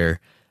year,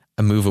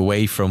 a move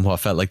away from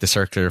what felt like the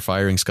circular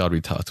firing squad we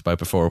talked about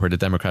before, where the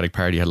Democratic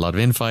Party had a lot of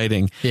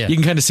infighting. Yeah. You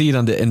can kind of see it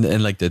on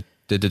in like the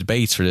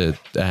debates for the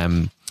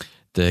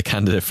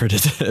candidate for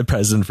the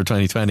president for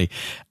 2020.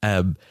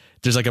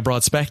 There's like a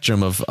broad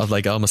spectrum of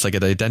like almost like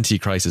an identity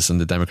crisis in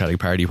the Democratic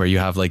Party, where you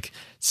have like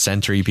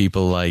centre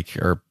people, like,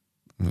 or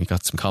we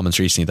got some comments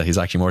recently that he's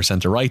actually more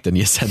centre right than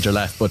he is centre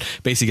left. But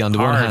basically, on the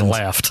one hand,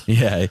 left.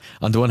 Yeah,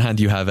 on the one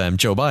hand you have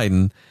Joe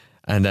Biden,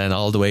 and then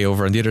all the way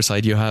over on the other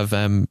side you have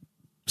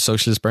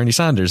socialist Bernie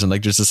Sanders, and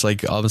like there's this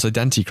like almost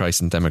identity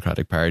crisis in the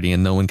Democratic Party,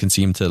 and no one can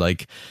seem to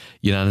like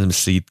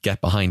unanimously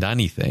get behind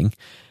anything.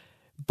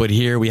 But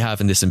here we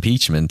have in this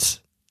impeachment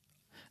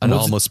an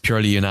almost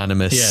purely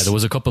unanimous. Yeah, there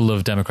was a couple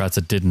of Democrats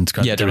that didn't.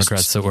 Yeah,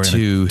 Democrats that were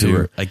two who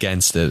were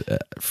against it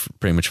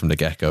pretty much from the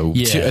get-go.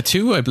 Yeah.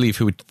 Two, I believe,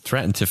 who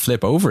threatened to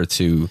flip over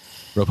to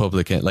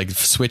Republican, like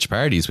switch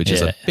parties, which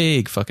is a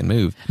big fucking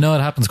move. No, it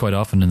happens quite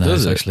often in the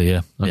House, actually.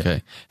 Yeah.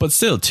 Okay, but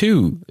still,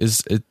 two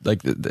is it,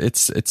 like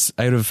it's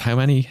out of how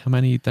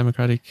many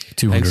Democratic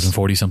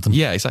 240 something.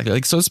 Yeah, exactly.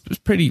 Like, so it's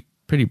pretty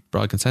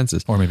broad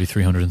consensus, or maybe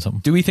 300 and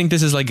something. Do we think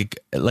this is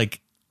like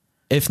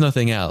if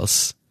nothing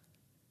else,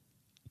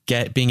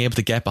 being able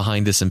to get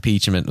behind this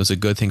impeachment was a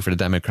good thing for the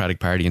Democratic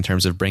Party in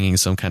terms of bringing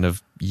some kind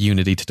of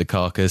unity to the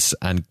caucus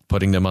and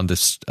putting them on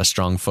a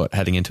strong foot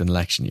heading into an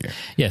election year?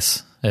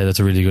 Yes, that's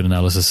a really good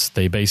analysis.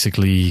 They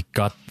basically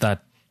got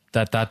that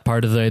that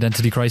part of the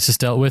identity crisis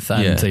dealt with,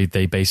 and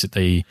they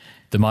basically,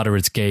 the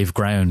moderates gave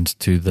ground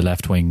to the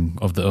left wing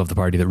of the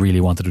party that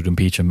really wanted to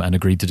impeach him and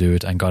agreed to do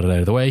it and got it out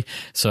of the way.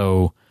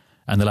 So,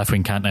 and the left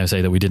wing can't now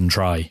say that we didn't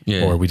try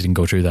or we didn't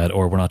go through that,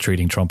 or we're not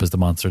treating Trump as the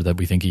monster that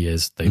we think he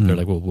is. They're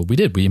like, well, we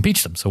did. We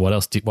impeached him. So what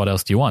else do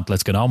you want?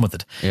 Let's get on with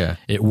it. Yeah.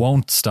 It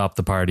won't stop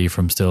the party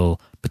from still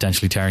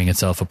potentially tearing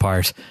itself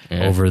apart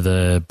over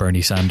the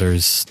Bernie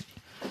Sanders,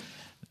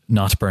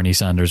 not Bernie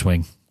Sanders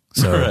wing.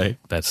 So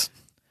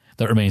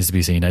that remains to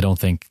be seen. I don't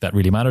think that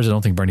really matters. I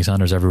don't think Bernie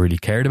Sanders ever really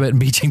cared about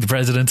impeaching the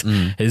president.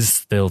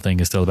 His thing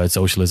is still about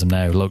socialism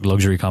now,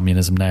 luxury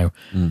communism now.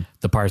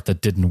 The part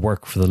that didn't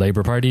work for the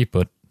Labour Party,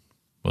 but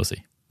we'll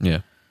see. Yeah.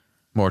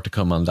 More to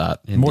come on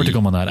that. More to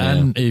come on that. Yeah.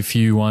 And if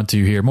you want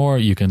to hear more,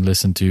 you can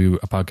listen to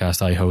a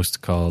podcast I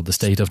host called The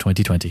State of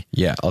 2020.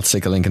 Yeah, I'll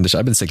stick a link in the show.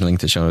 I've been sticking a link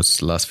to the show notes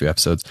the last few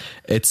episodes.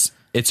 It's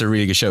a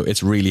really good show.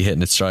 It's really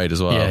hitting its stride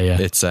as well. Yeah.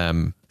 It's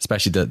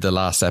especially the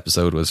last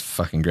episode was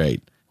fucking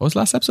great. What was the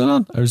last episode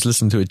on? I was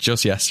listening to it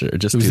just yesterday, or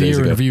just 2 days ago. It was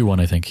the year review one,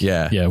 I think.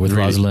 Yeah, with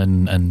really.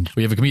 Rosalind, and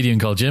we have a comedian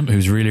called Jim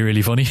who's really,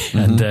 really funny,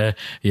 and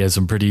he has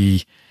some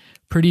pretty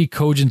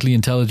cogently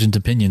intelligent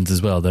opinions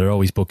as well that are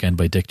always bookend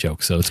by dick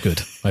jokes, so it's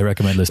good. I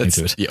recommend listening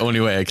to it. The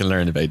only way I can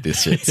learn about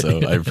this shit, so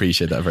I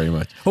appreciate that very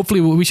much. Hopefully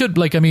we should,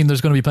 there's going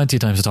to be plenty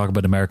of times to talk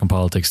about American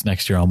politics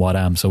next year on What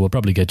Am, so we'll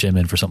probably get Jim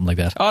in for something like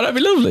that. Oh, that'd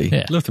be lovely.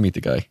 Yeah. Love to meet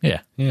the guy.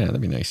 Yeah,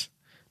 that'd be nice.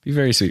 Be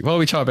very sweet. What are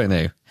we chatting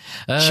about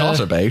now? Shot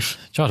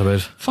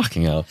about.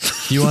 Fucking hell.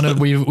 You want to?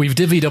 We've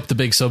divvied up the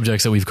big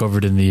subjects that we've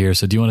covered in the year.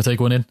 So do you want to take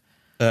one in?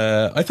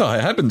 I thought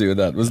I had been doing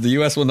that. Was the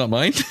US one not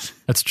mine?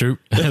 That's true.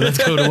 Let's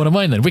go to one of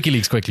mine then.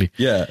 WikiLeaks quickly.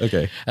 Yeah.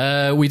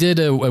 Okay. We did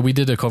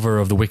a cover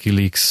of the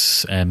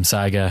WikiLeaks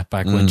saga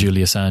back when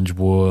Julian Assange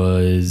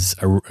was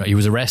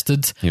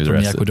arrested from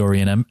the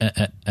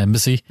Ecuadorian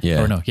embassy.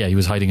 Yeah. He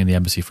was hiding in the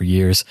embassy for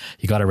years.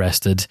 He got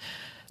arrested.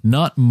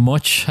 Not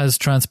much has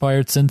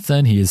transpired since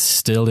then. He is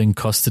still in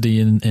custody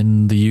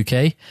in the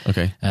UK.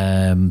 Okay.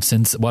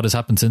 Since what has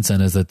happened since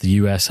then is that the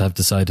US have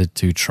decided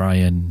to try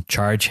and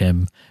charge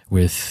him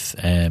with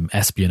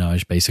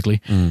espionage,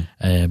 basically,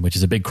 which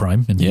is a big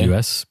crime in the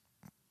US.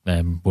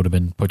 Would have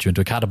been put you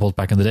into a catapult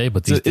back in the day,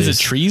 but these days, is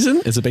it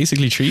treason? Is it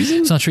basically treason?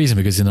 It's not treason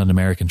because you're not an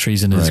American.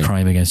 Treason is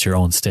crime against your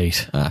own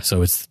state.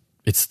 So it's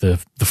the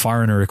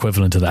foreigner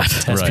equivalent to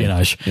that,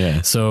 espionage. Right.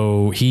 Yeah.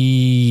 So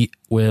he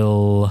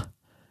will.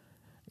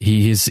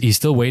 He's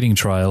still waiting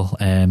trial,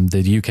 and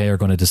the UK are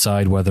going to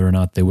decide whether or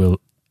not they will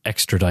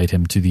extradite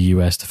him to the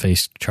US to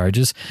face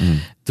charges.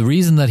 The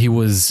reason that he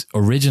was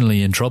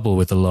originally in trouble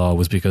with the law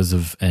was because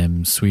of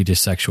Swedish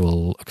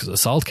sexual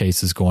assault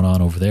cases going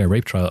on over there,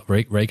 rape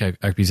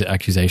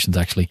accusations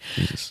actually.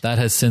 Jesus. That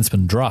has since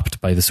been dropped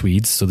by the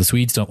Swedes, so the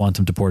Swedes don't want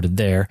him deported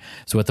there.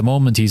 So at the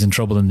moment he's in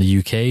trouble in the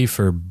UK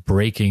for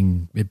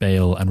breaking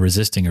bail and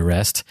resisting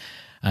arrest.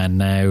 And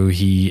now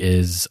he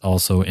is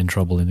also in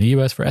trouble in the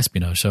US for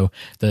espionage. So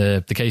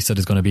the case that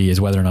is going to be is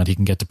whether or not he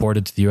can get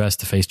deported to the US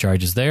to face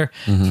charges there,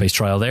 to face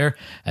trial there.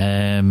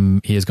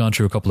 He has gone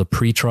through a couple of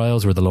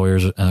pre-trials where the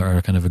lawyers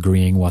are kind of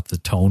agreeing what the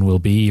tone will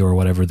be or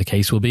whatever the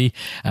case will be.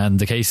 And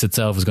the case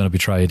itself is going to be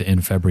tried in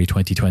February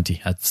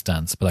 2020 at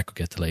stands, but that could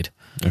get delayed.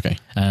 Okay.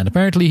 And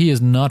apparently he is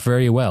not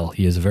very well.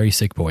 He is a very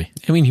sick boy.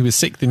 I mean, he was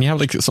sick. Then you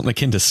have something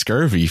akin to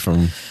scurvy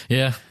from...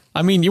 Yeah.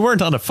 I mean, you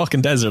weren't on a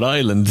fucking desert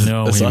island.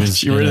 No,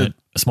 you were in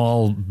a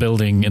small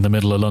building in the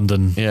middle of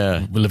London.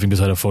 Yeah. Living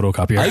beside a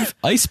photocopier.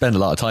 I spend a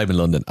lot of time in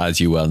London, as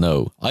you well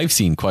know. I've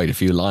seen quite a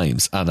few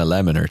limes and a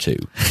lemon or two.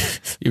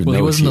 He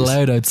wasn't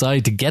allowed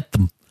outside to get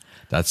them.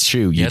 That's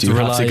true. You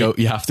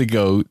have to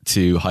go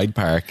to Hyde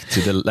Park to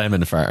the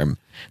lemon farm.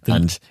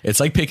 And it's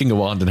like picking a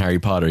wand in Harry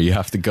Potter. You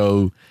have to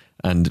go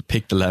and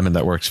pick the lemon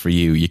that works for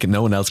you.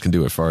 No one else can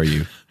do it for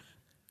you.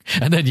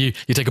 And then you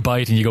take a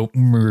bite and you go...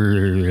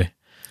 Mrr.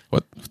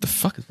 What the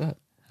fuck is that?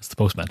 That's the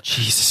postman.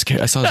 Jesus,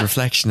 I saw his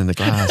reflection in the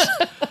glass.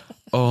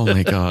 Oh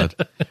my God.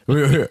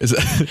 It's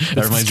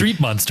the street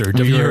monster.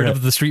 Have you heard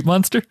of the street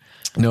monster?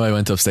 No, I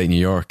went to upstate New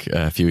York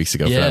a few weeks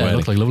ago for that wedding. It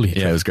looked like lovely.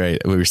 Yeah, it was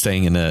great. We were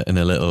staying in a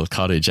little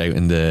cottage out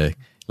in the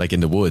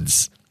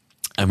woods.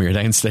 And we were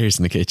downstairs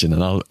in the kitchen,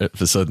 and all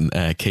of a sudden,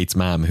 Kate's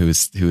mom, who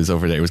was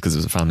over there, it was because it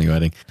was a family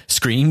wedding,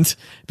 screamed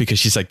because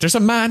she's like, "There's a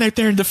man out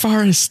there in the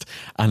forest!"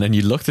 And then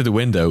you looked at the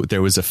window,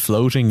 there was a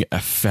floating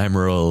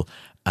ephemeral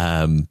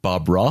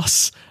Bob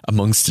Ross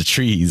amongst the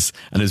trees,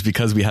 and it was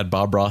because we had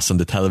Bob Ross on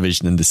the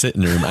television in the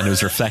sitting room, and it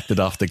was reflected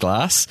off the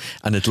glass,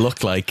 and it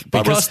looked like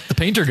Bob Ross, the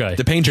painter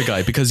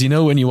guy, because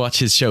when you watch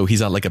his show,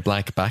 he's on like a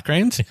black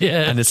background,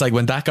 and it's like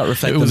when that got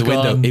reflected in the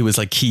window, it was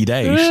like keyed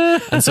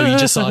out, and so you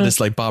just saw this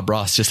like Bob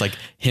Ross, just like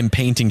him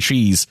painting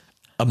trees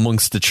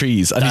amongst the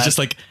trees, and he's just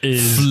like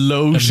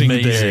floating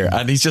there,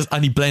 and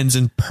he blends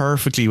in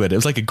perfectly with it. It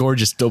was like a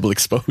gorgeous double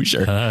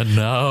exposure. And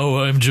now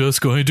I'm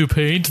just going to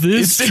paint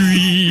this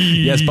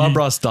tree. Yes, Bob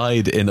Ross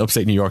died in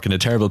upstate New York in a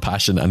terrible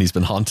passion, and he's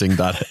been haunting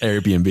that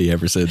Airbnb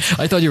ever since.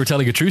 I thought you were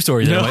telling a true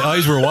story there. No. My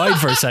eyes were wide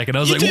for a second.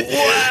 I was like,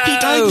 wow, he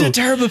died in a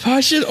terrible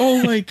passion.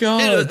 Oh my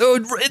God.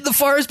 In the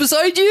forest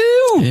beside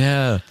you.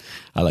 Yeah,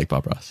 I like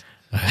Bob Ross.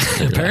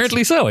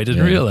 Apparently so. I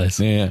didn't realize.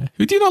 Yeah.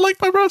 Who do you not like,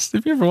 Bob Ross?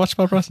 Have you ever watched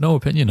Bob Ross? No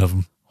opinion of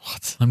him.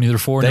 What? I'm neither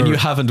for Then nor... you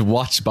haven't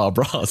watched Bob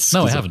Ross.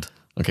 No, I haven't.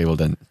 Okay, well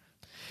then,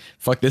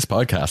 fuck this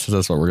podcast.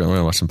 That's what we're going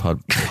to watch some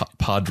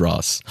Pod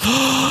Ross.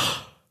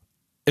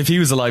 If he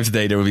was alive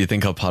today, there would be a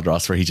thing called Pod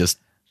Ross where he just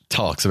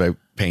talks about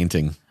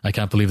painting. I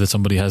can't believe that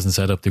somebody hasn't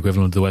set up the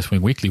equivalent of the West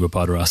Wing Weekly with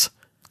Pod Ross.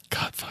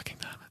 God fucking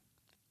damn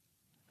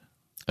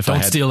it.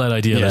 Don't steal that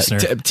idea, listener.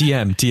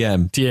 TM,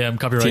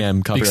 copyright.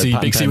 TM,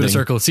 copyright. Big C with a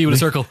circle. C with a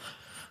circle.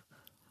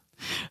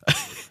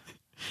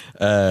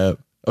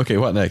 Okay,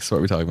 what next? What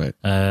are we talking about?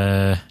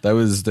 That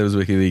was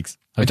WikiLeaks.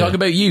 We Okay. talk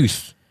about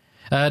youth.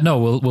 No,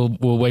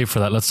 we'll wait for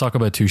that. Let's talk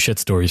about two shit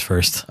stories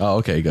first. Oh,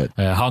 okay, good.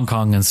 Hong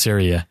Kong and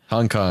Syria.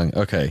 Hong Kong.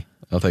 Okay,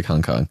 I'll take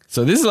Hong Kong.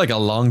 So this is like a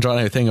long drawn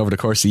out thing over the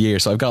course of the year.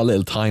 So I've got a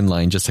little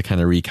timeline just to kind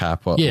of recap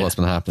what's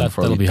been happening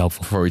that'll be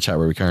helpful before we chat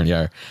where we currently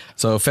are.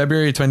 So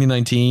February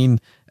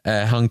 2019.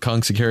 Hong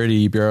Kong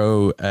Security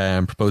Bureau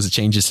proposed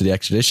changes to the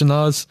extradition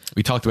laws.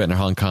 We talked about it in our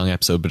Hong Kong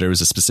episode, but there was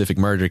a specific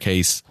murder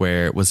case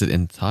where, was it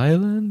in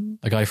Thailand?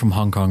 A guy from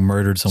Hong Kong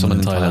murdered someone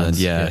in Thailand.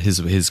 Yeah,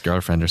 his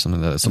girlfriend or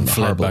something.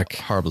 Something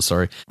horrible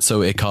story.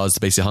 So it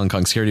caused basically Hong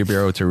Kong Security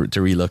Bureau to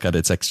relook at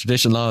its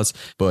extradition laws.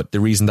 But the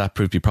reason that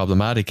proved to be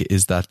problematic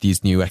is that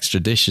these new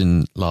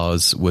extradition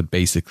laws would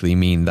basically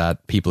mean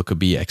that people could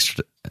be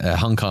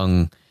Hong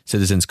Kong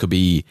citizens could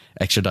be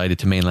extradited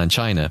to mainland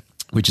China,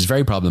 which is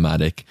very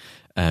problematic.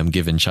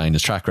 Given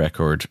China's track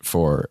record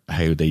for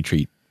how they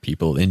treat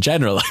people in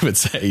general, I would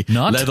say,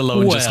 let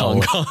alone just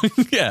Hong Kong.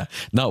 Yeah,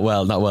 not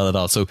well at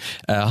all. So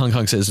Hong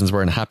Kong citizens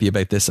weren't happy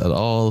about this at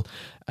all.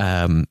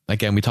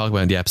 Again, we talk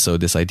about in the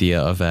episode this idea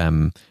of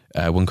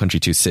one country,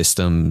 two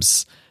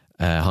systems.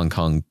 Hong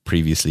Kong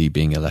previously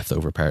being a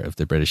leftover part of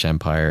the British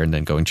Empire and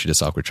then going through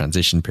this awkward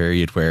transition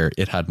period where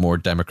it had more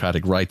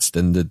democratic rights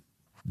than the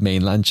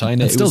mainland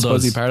China. It still was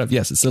supposed does. to be part of.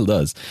 Yes, it still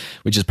does,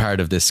 which is part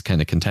of this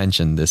kind of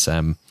contention,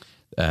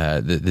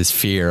 this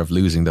fear of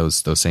losing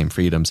those same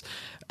freedoms.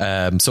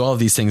 So all of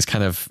these things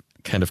kind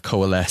of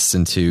coalesce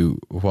into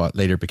what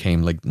later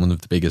became like one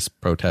of the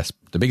biggest protests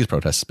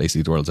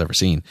basically the world's ever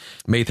seen.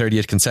 May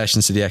 30th,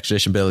 concessions to the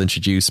extradition bill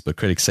introduced, but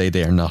critics say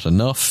they are not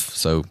enough.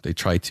 So they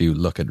try to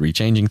look at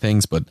rechanging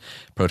things, but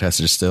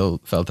protesters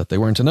still felt that they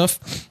weren't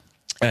enough.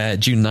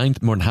 June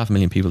 9th, more than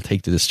 500,000 people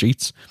take to the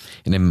streets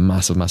in a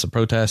massive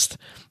protest.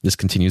 This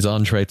continues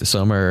on throughout the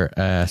summer.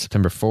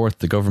 September 4th,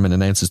 the government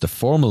announces the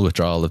formal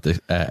withdrawal of the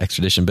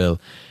extradition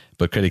bill,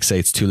 but critics say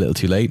it's too little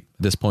too late.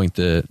 At this point,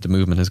 the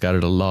movement has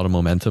gathered a lot of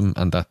momentum,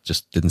 and that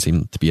just didn't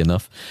seem to be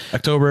enough.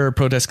 October,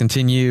 protests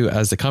continue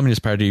as the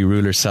Communist Party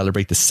rulers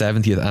celebrate the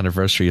 70th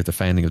anniversary of the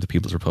founding of the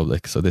People's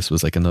Republic. So this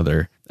was like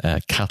another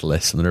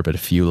catalyst, another bit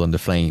of fuel on the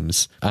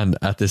flames. And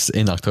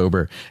in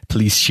October,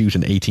 police shoot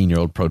an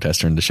 18-year-old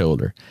protester in the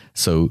shoulder.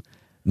 So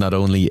not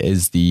only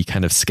is the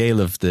kind of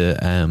scale of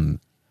the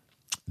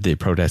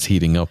protests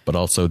heating up, but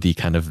also the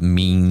kind of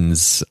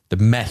means, the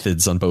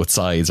methods on both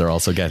sides are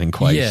also getting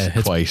quite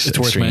it's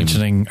worth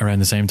mentioning. Around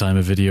the same time,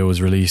 a video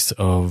was released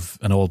of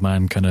an old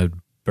man kind of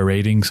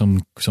berating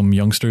some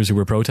youngsters who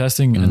were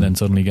protesting and then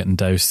suddenly getting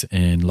doused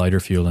in lighter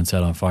fuel and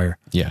set on fire.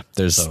 Yeah,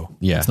 it's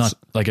not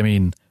like, I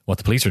mean, what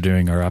the police are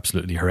doing are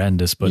absolutely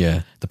horrendous, but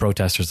the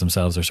protesters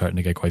themselves are starting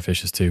to get quite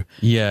vicious too.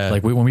 Yeah,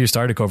 like when we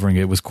started covering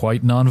it, was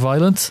quite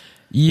non-violent.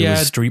 Yeah, there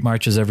was street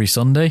marches every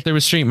Sunday. There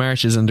was street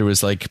marches, and there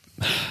was like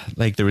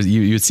there was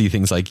you would see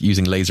things like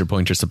using laser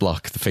pointers to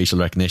block the facial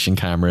recognition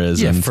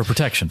cameras, and for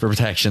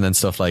protection and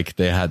stuff. Like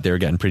they were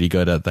getting pretty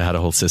good at. They had a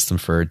whole system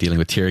for dealing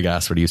with tear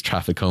gas, where they used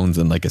traffic cones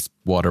and like a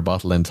water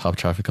bottle in top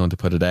traffic cone to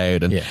put it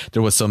out. And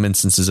there was some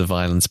instances of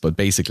violence, but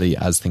basically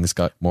as things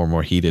got more and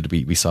more heated,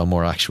 we saw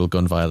more actual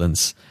gun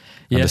violence.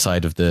 On the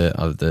side of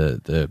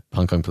the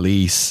Hong Kong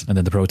police. And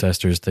then the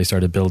protesters, they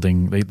started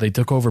building, they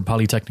took over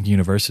Polytechnic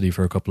University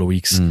for a couple of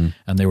weeks and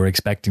they were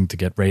expecting to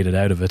get raided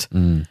out of it.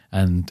 And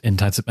in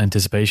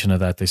anticipation of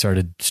that, they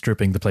started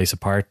stripping the place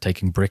apart,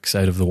 taking bricks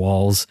out of the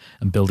walls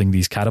and building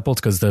these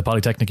catapults, because the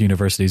Polytechnic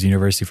University is a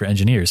university for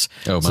engineers.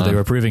 So they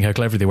were proving how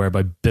clever they were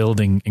by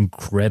building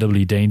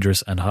incredibly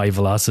dangerous and high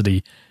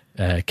velocity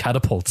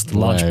catapults to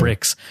launch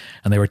bricks,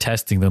 and they were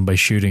testing them by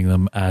shooting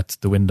them at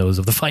the windows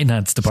of the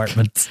finance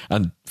department.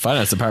 And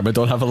finance department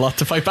don't have a lot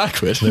to fight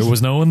back with. There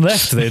was no one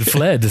left. They had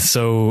fled.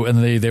 So,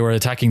 and they were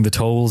attacking the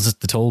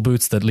toll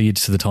booths that lead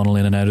to the tunnel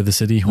in and out of the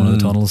city, one of the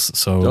tunnels.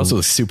 So they're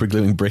also super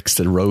gluing bricks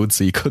to the road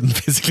so you couldn't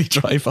physically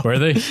drive on. Were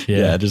they?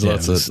 Yeah, there's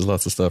lots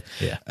of stuff.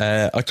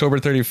 Yeah. October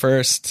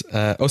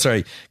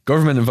 31st.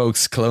 Government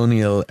invokes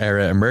colonial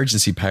era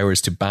emergency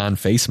powers to ban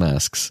face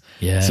masks.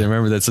 Yeah. So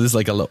remember that. So this is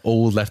like an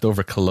old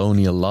leftover colonial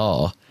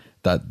law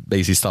that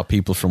basically stopped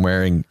people from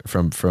wearing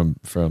from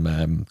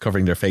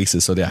covering their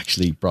faces. So they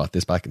actually brought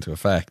this back into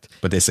effect.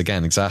 But this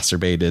again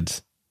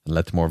exacerbated and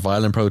led to more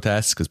violent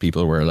protests, because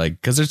people were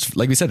like, because there's,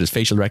 like we said, there's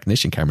facial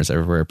recognition cameras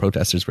everywhere.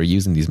 Protesters were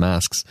using these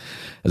masks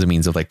as a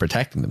means of like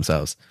protecting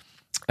themselves.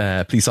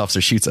 Police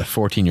officer shoots a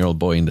 14-year-old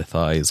boy in the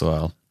thigh as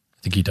well.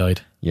 I think he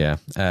died. Yeah.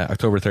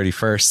 October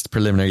 31st,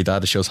 preliminary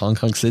data shows Hong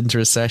Kong slid into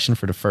recession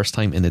for the first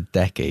time in a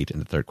decade in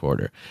the third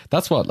quarter.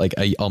 That's what like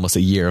almost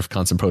a year of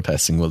constant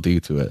protesting will do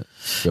to a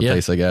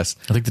place, I guess.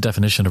 I think the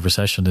definition of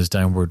recession is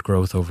downward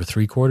growth over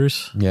 3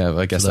 quarters. Yeah,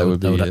 I guess that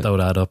would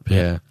add up.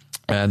 Yeah.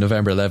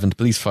 November 11th,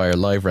 police fire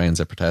live rounds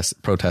at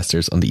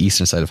protesters on the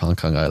eastern side of Hong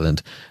Kong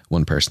Island.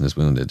 1 person is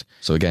wounded.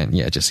 So again,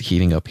 just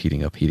heating up.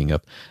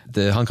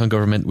 The Hong Kong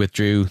government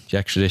withdrew the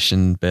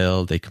extradition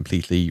bill. They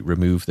completely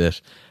removed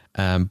it.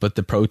 But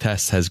the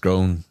protest has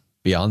grown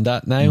beyond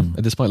that now.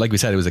 At this point, like we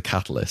said, it was a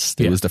catalyst.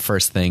 It was the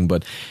first thing,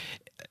 but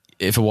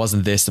if it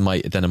wasn't this,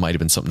 then it might have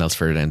been something else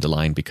further down the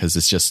line, because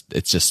it's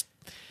just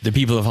the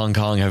people of Hong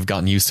Kong have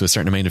gotten used to a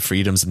certain amount of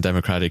freedoms and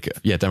democratic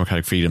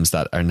freedoms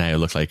that are now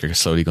look like are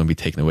slowly going to be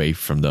taken away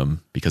from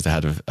them because they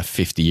had a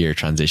 50-year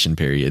transition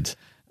period.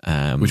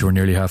 Which we're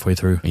nearly halfway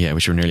through. Yeah,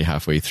 which we're nearly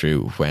halfway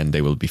through, when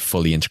they will be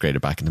fully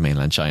integrated back into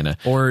mainland China.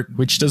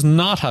 Which does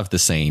not have the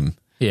same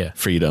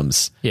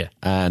freedoms. Yeah.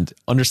 And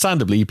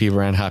understandably, people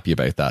aren't happy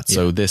about that. Yeah.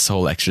 So this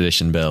whole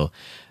extradition bill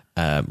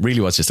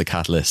really was just a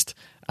catalyst.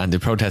 And the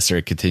protests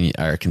are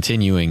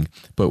continuing,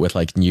 but with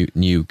like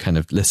new kind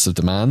of lists of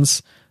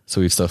demands. So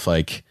we have stuff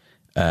like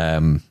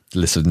the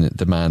list of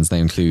demands now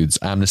includes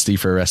amnesty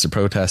for arrested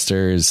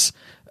protesters,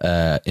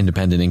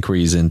 independent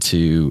inquiries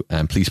into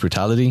police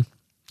brutality,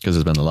 because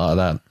there's been a lot of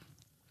that.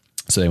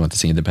 So they want to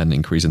see independent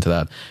inquiries into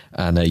that,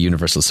 and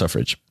universal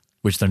suffrage,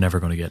 which they're never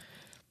going to get.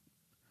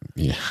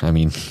 Yeah, I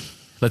mean,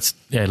 let's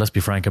be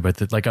frank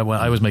about it. Like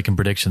I was making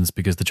predictions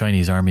because the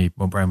Chinese army,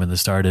 when they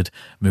started,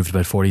 moved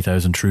about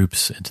 40,000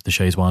 troops into the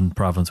Sichuan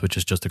province, which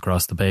is just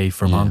across the bay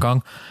from Hong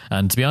Kong.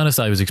 And to be honest,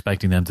 I was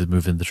expecting them to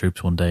move in the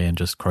troops one day and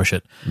just crush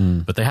it,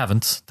 but they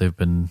haven't. They've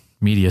been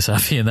media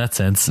savvy in that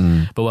sense.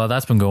 But while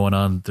that's been going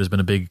on, there's been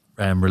a big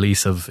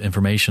release of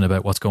information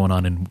about what's going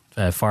on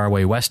in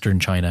faraway Western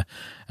China,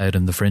 out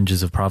in the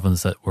fringes of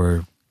province that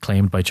were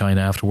claimed by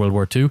China after World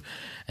War II.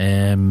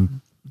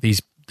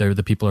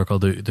 The people are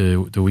called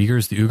the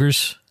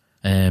Uyghurs.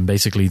 And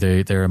basically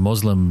they're a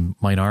Muslim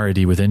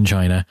minority within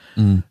China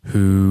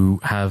who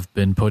have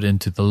been put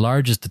into the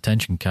largest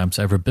detention camps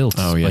ever built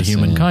by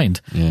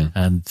humankind. Yeah.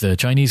 And the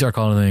Chinese are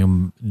calling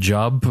them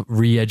job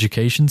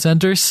re-education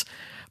centers,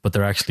 but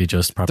they're actually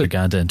just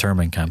propaganda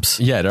internment camps.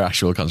 Yeah, they're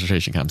actual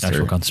concentration camps.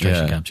 Camps,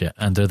 yeah.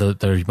 And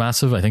they're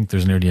massive. I think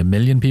there's nearly 1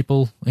 million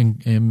people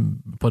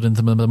put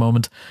into them at the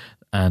moment.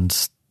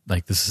 And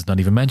like, this is not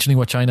even mentioning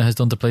what China has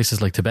done to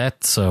places like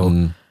Tibet.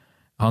 So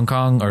Hong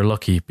Kong are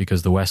lucky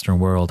because the Western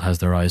world has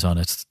their eyes on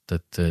it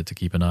to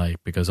keep an eye,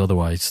 because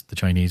otherwise the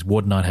Chinese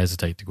would not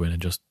hesitate to go in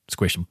and just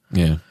squish them.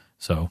 Yeah.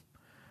 So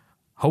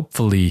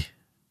hopefully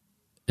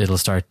it'll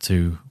start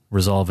to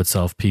resolve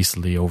itself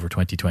peacefully over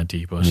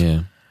 2020. But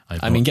yeah,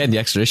 I mean, getting the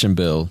extradition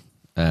bill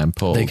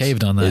pulled, they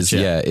caved on that.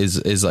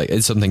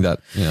 Is something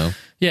that,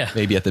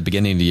 maybe at the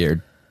beginning of the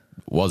year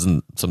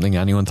wasn't something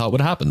anyone thought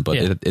would happen, but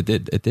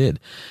it did.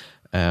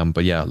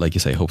 But yeah, like you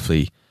say,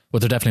 hopefully. But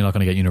they're definitely not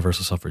going to get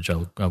universal suffrage.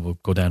 I will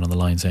go down on the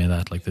line saying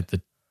that, like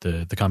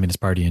the Communist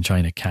Party in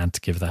China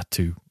can't give that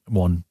to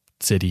one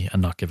city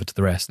and not give it to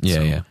the rest.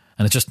 Yeah.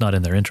 And it's just not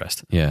in their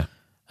interest. Yeah.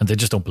 And they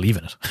just don't believe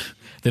in it.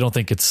 They don't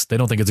think it's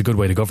a good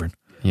way to govern.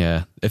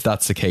 Yeah. If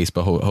that's the case,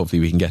 but hopefully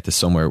we can get to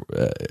somewhere,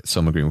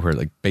 some agreement where,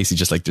 like, basically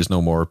just like there's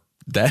no more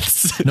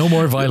deaths, no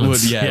more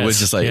violence. It was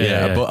just like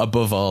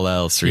above all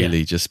else,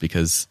 really, just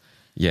because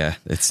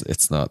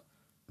it's not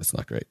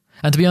great.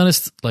 And to be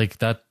honest, like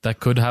that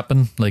could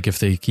happen. Like if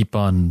they keep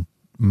on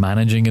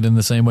managing it in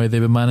the same way they've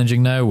been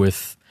managing now,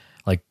 with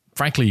like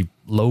frankly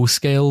low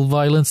scale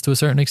violence to a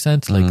certain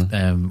extent, like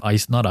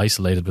not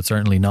isolated, but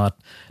certainly not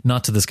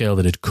to the scale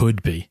that it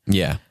could be.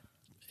 Yeah.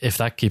 If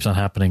that keeps on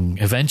happening,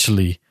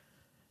 eventually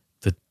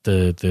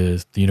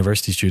the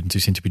university students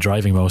who seem to be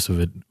driving most of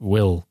it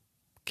will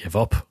give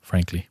up,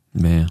 frankly.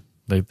 Yeah.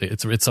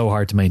 It's so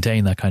hard to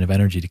maintain that kind of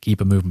energy to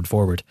keep a movement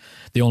forward.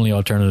 The only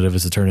alternative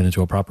is to turn it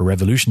into a proper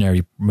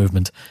revolutionary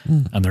movement,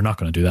 and they're not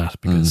going to do that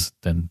because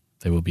then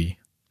they will be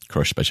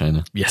crushed by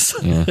China. Yes.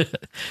 Yeah.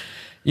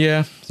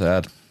 Yeah.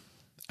 Sad.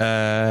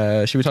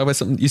 Should we talk about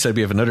something? You said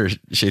we have another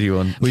shitty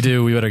one. We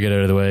do. We better get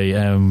out of the way.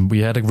 We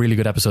had a really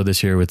good episode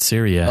this year with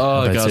Syria.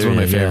 Oh God, it's one of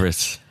my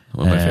favorites.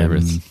 One of my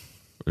favorites.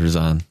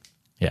 Razan.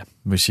 Yeah,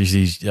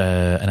 she's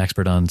an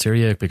expert on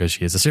Syria because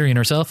she is a Syrian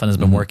herself and has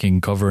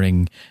been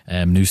covering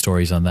news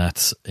stories on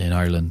that in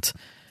Ireland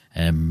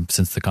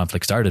since the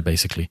conflict started,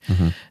 basically.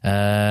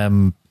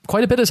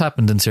 Quite a bit has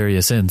happened in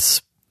Syria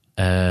since,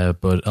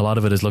 but a lot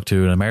of it is looked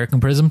to an American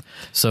prism.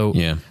 So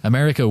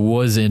America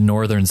was in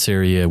northern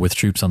Syria with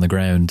troops on the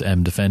ground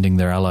defending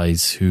their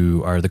allies,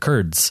 who are the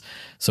Kurds.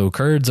 So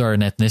Kurds are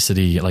an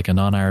ethnicity, like a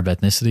non-Arab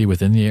ethnicity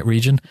within the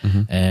region.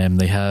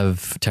 They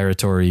have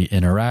territory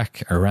in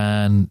Iraq,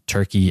 Iran,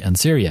 Turkey and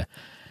Syria.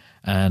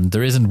 And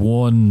there isn't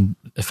one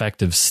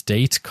effective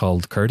state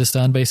called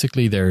Kurdistan,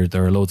 basically. There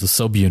are loads of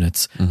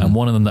subunits. And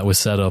one of them that was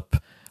set up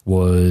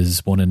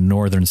was one in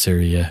northern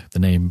Syria.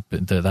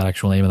 The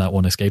actual name of that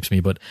one escapes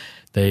me, but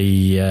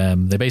they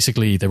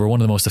were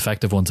one of the most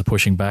effective ones at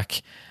pushing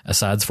back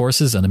Assad's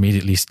forces and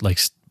immediately like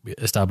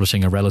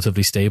establishing a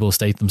relatively stable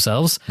state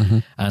themselves,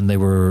 and they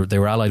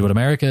were allied with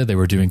America. They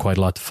were doing quite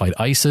a lot to fight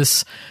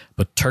ISIS,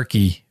 but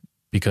Turkey,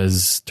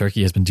 because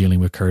Turkey has been dealing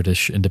with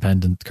Kurdish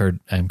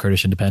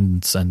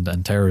independence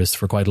and terrorists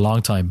for quite a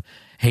long time,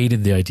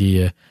 hated the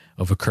idea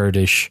of a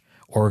Kurdish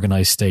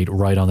organized state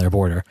right on their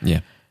border.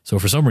 Yeah. So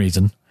for some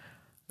reason,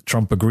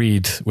 Trump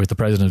agreed with the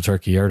president of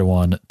Turkey,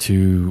 Erdogan,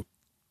 to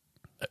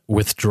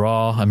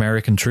withdraw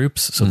American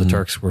troops, so the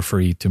Turks were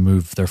free to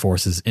move their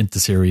forces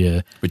into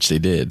Syria, Which they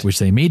did. which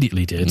they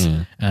immediately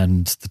did.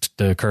 And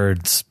the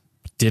Kurds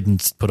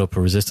didn't put up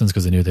a resistance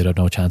because they knew they'd have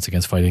no chance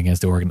against fighting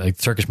against the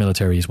Turkish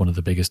military is one of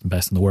the biggest and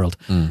best in the world.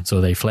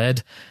 So they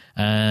fled,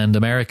 and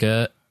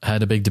America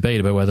had a big debate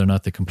about whether or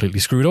not they completely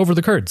screwed over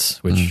the Kurds,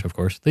 which of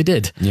course they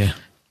did. Yeah.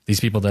 These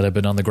people that have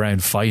been on the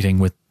ground fighting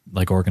with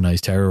like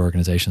organized terror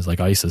organizations like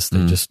ISIS,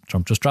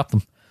 Trump just dropped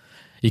them.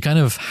 He kind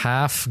of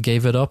half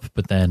gave it up,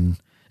 but then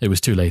it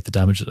was too late. The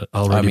damage had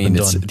already been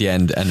done. The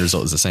end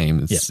result is the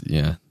same.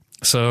 Yeah.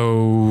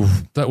 So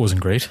that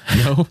wasn't great.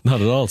 No,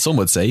 not at all. Some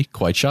would say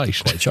quite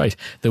shite. Quite shite.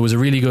 There was a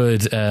really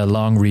good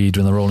long read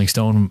on the Rolling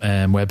Stone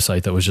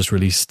website that was just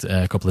released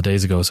a couple of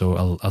days ago.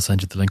 So I'll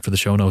send you the link for the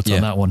show notes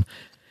on that one.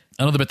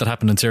 Another bit that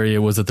happened in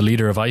Syria was that the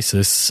leader of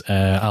ISIS,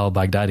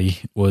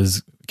 al-Baghdadi,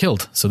 was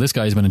killed. So this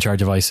guy's been in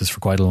charge of ISIS for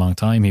quite a long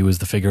time. He was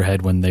the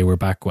figurehead when they were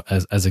back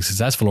as a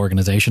successful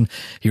organization.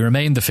 He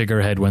remained the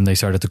figurehead when they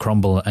started to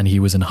crumble, and he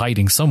was in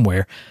hiding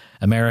somewhere.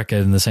 America,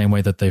 in the same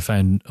way that they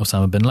found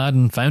Osama bin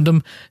Laden, found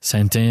him,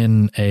 sent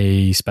in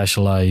a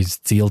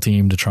specialized SEAL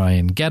team to try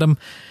and get him.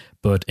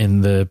 But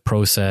in the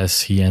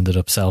process, he ended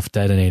up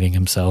self-detonating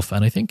himself,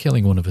 and I think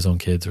killing one of his own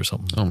kids or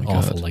something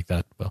awful like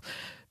that. Well,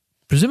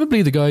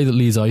 presumably the guy that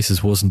leads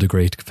ISIS wasn't a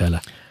great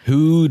fella.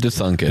 Who'd have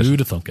thunk it? Who'd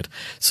have thunk it?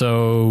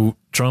 So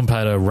Trump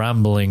had a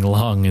rambling,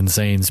 long,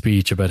 insane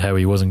speech about how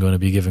he wasn't going to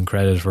be given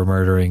credit for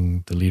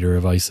murdering the leader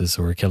of ISIS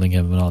or killing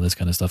him and all this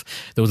kind of stuff.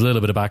 There was a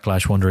little bit of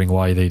backlash wondering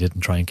why they didn't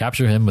try and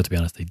capture him, but to be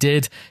honest, they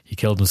did. He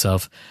killed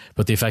himself.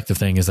 But the effective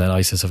thing is that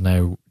ISIS have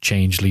now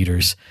changed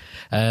leaders.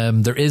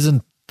 There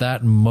isn't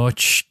that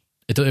much...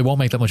 It won't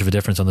make that much of a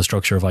difference on the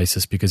structure of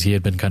ISIS because he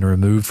had been kind of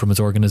removed from his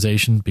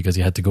organization because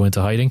he had to go into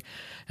hiding.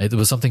 There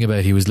was something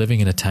about he was living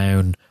in a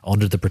town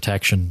under the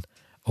protection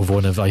of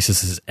one of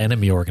ISIS's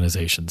enemy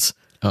organizations.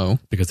 Oh.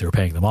 Because they were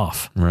paying them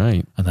off.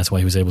 Right. And that's why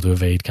he was able to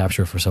evade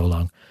capture for so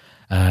long.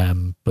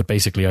 But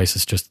basically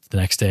ISIS just the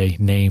next day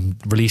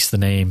released the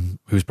name,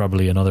 who's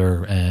probably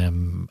another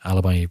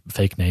alibi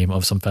fake name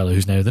of some fella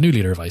who's now the new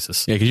leader of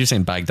ISIS. Yeah, because you're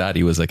saying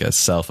Baghdadi was like a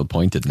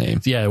self-appointed name.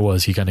 Yeah, it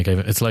was. He kind of gave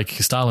it. It's like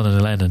Stalin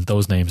and Lenin,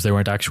 those names. They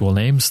weren't actual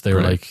names. They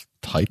were like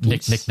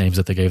titles. Nicknames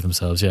that they gave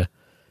themselves, yeah.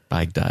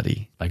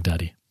 Baghdadi.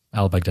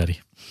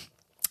 Al-Baghdadi.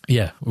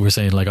 Yeah, we were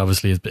saying like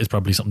obviously it's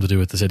probably something to do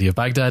with the city of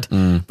Baghdad,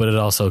 but it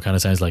also kind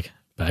of sounds like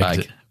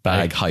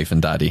Bag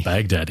hyphen daddy.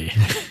 Baghdadi.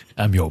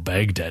 I'm your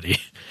Baghdadi.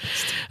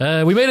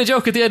 We made a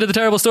joke at the end of the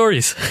terrible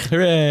stories.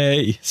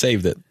 Hooray!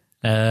 Saved it.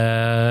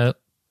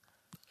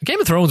 Game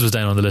of Thrones was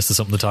down on the list of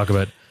something to talk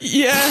about.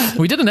 Yeah.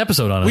 We did an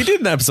episode on it. We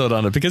did an episode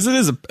on it because it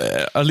is,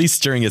 at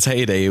least during its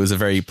heyday, it was a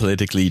very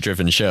politically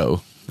driven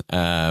show.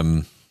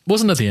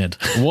 Wasn't at the end.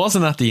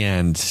 Wasn't at the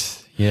end.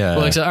 Yeah.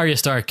 Well, like Arya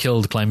Stark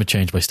killed climate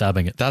change by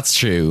stabbing it. That's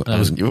true.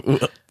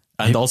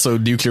 And also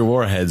nuclear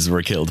warheads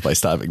were killed by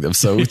stabbing them.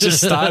 So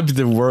just stab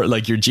your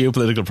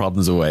geopolitical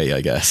problems away,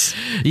 I guess.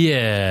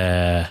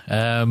 Yeah.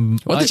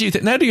 What did you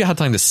think? Now that you had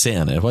time to sit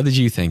on it, what did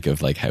you think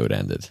of like how it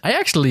ended? I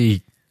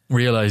actually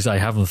realized I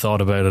haven't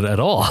thought about it at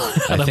all.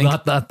 And I'm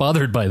not that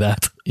bothered by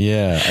that.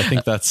 Yeah, I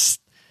think that's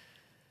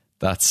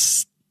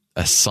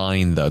a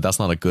sign, though. That's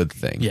not a good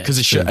thing. Because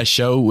a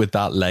show with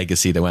that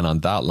legacy that went on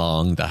that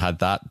long, that had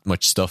that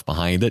much stuff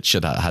behind it,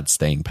 should have had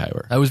staying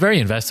power. I was very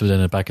invested in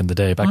it back in the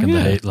day, the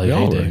heyday.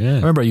 I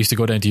remember I used to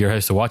go down to your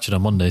house to watch it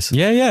on Mondays.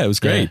 Yeah, it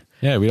was great.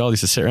 Yeah, we all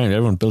used to sit around.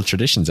 Everyone built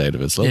traditions out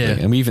of it. It's lovely. Yeah.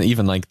 And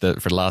even like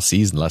for the last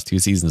 2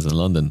 seasons in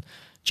London,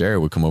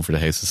 Jared would come over to the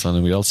house of Son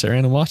and we'd all sit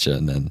around and watch it.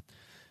 And then,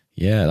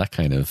 that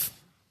kind of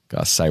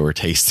got a sour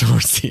taste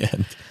towards the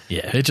end.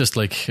 Yeah,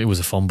 it was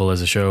a fumble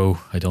as a show.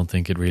 I don't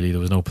think there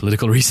was no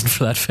political reason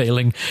for that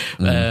failing.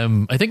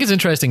 I think it's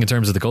interesting in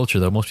terms of the culture,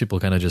 though. Most people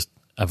kind of just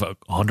have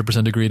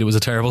 100% agreed it was a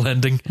terrible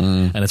ending.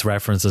 And it's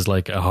referenced as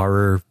like a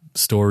horror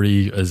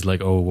story, as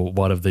like, oh,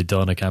 what have they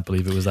done? I can't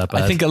believe it was that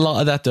bad. I think a lot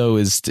of that, though,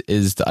 is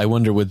I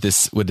wonder would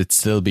it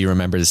still be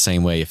remembered the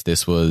same way if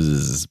this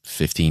was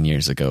 15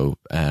 years ago?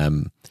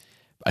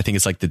 I think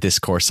it's like the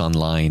discourse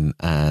online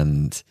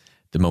and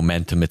the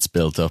momentum it's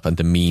built up and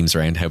the memes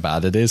around how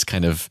bad it is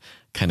kind of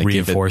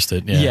reinforced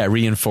it.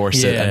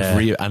 Reinforce it,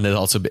 and it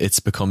also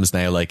becomes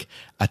now like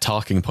a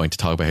talking point to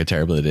talk about how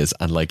terrible it is,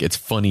 and like it's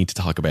funny to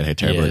talk about how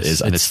terrible it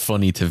is, and it's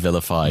funny to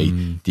vilify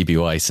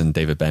DB Weiss and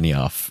David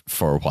Benioff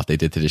for what they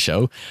did to the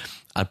show.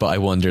 But I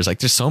wonder, like,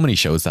 there's so many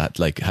shows that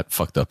like had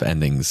fucked up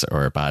endings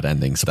or bad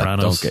endings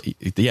Sopranos. that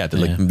don't get,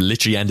 like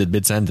literally ended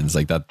mid sentence,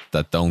 like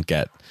that don't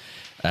get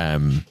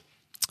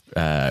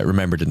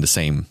remembered in the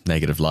same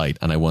negative light.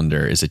 And I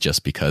wonder, is it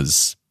just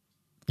because,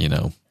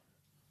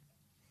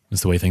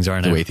 it's the way things are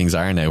now? The way things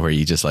are now, where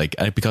you just like,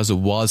 because it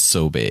was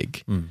so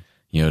big,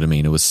 You know what I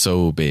mean? It was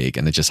so big,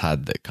 and it just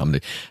had the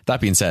comedy.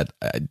 That being said,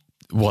 it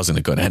wasn't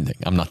a good ending.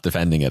 I'm not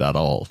defending it at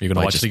all. You're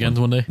going to watch it again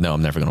one day? No,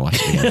 I'm never going to watch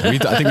it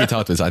again. I think we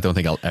talked this. I don't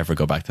think I'll ever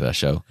go back to that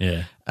show.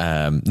 Yeah.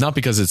 Not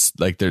because it's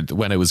like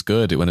when it was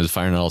good, when it was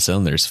firing on all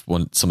cylinders,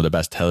 some of the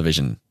best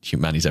television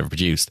humanity's ever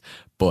produced,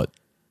 but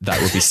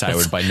that would be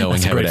soured by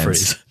knowing how it ends.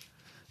 Phrase.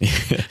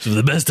 Some of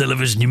the best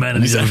television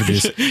humanity's ever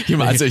produced.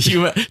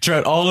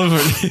 Throughout all of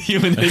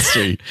human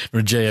history.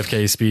 For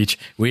JFK's speech,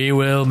 we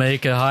will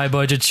make a high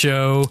budget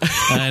show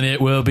and it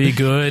will be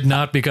good,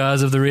 not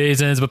because of the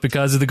reasons, but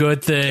because of the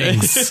good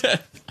things.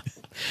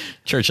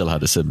 Churchill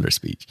had a similar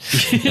speech.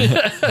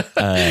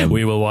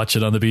 We will watch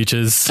it on the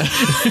beaches.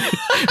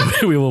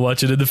 We will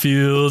watch it in the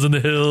fields and the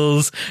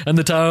hills and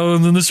the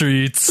towns and the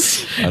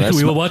streets.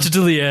 We will watch it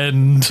till the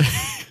end.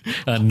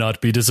 And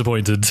not be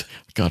disappointed.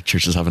 God,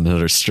 Churchill's having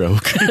another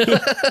stroke.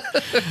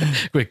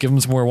 Quick, give him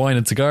some more wine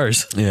and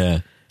cigars.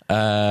 Yeah.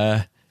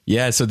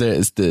 So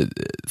there's the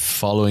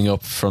following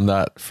up from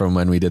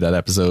when we did that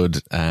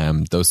episode.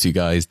 Those two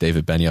guys,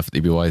 David Benioff and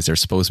D.B. Weiss, they're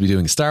supposed to be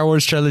doing a Star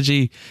Wars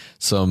trilogy.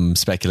 Some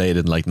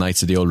speculated like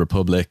Knights of the Old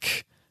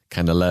Republic,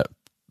 kind of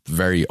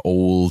very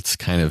old,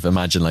 kind of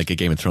imagine like a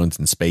Game of Thrones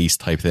in space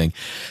type thing.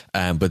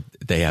 But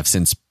they have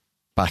since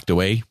backed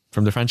away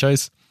from the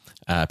franchise.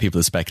 People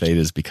have speculated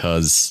is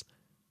because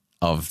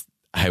of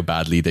how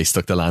badly they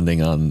stuck the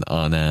landing on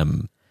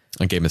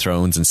Game of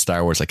Thrones, and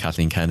Star Wars, like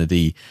Kathleen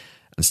Kennedy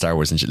and Star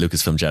Wars and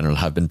Lucasfilm in general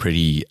have been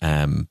pretty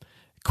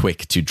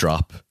quick to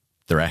drop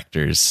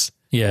directors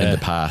in the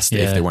past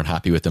if they weren't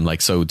happy with them.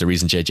 Like, so the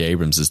reason J.J.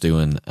 Abrams is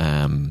doing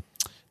The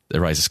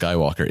Rise of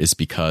Skywalker is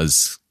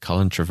because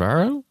Colin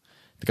Trevorrow,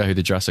 the guy who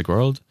did Jurassic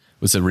World,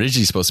 was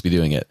originally supposed to be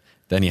doing it.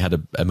 Then he had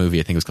a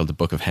movie, I think it was called The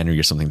Book of Henry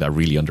or something, that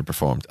really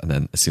underperformed, and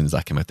then as soon as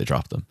that came out, they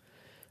dropped them.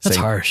 That's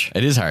harsh.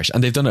 It is harsh.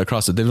 And they've done it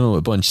they've done it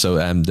a bunch. So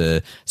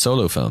the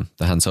Solo film,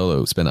 the Han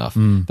Solo spin-off,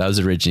 that was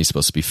originally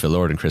supposed to be Phil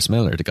Lord and Chris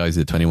Miller, the guys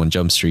who did 21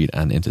 Jump Street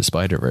and Into the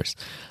Spider-Verse.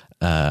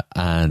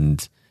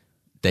 And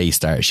they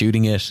started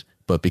shooting it,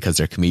 but because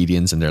they're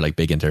comedians and they're like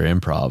big into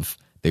improv,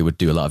 they would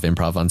do a lot of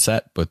improv on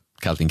set, but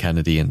Kathleen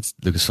Kennedy and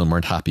Lucasfilm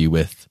weren't happy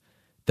with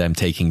them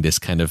taking this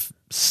kind of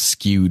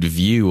skewed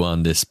view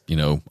on this,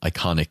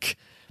 iconic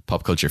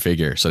pop culture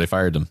figure. So they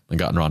fired them and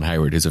got Ron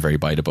Howard, who's a very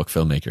by-the-book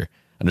filmmaker.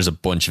 And there's a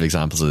bunch of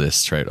examples of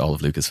this throughout all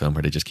of Lucasfilm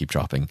where they just keep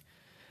dropping.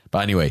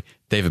 But anyway,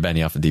 David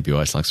Benioff and D.B.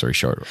 Weiss, long story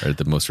short, are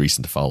the most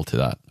recent to fall to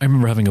that. I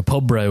remember having a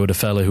pub row with a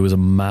fella who was a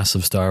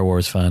massive Star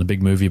Wars fan, a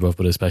big movie buff,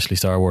 but especially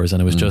Star Wars.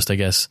 And it was just, I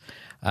guess,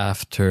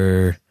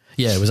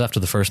 it was after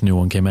the first new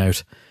one came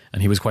out.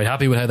 And he was quite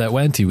happy with how that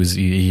went.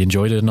 He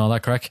enjoyed it and all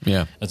that crack.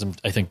 Yeah. As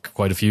I think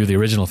quite a few of the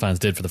original fans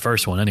did for the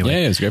first one anyway.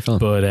 Yeah, it was a great film.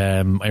 But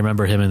I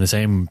remember him in the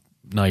same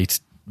night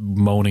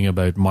moaning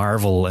about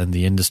Marvel and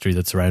the industry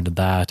that surrounded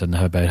that, and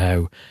about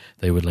how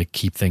they would like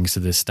keep things to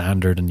this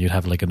standard, and you'd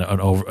have like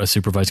a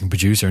supervising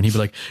producer, and he'd be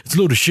like, it's a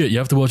load of shit, you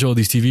have to watch all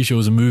these TV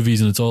shows and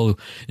movies and it's all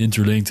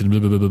interlinked and blah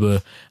blah blah blah blah.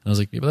 And I was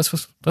like, yeah, but that's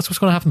what's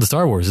going to happen to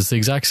Star Wars. It's the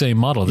exact same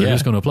model. They're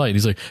just going to apply it. And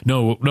he's like,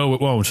 no, it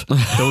won't.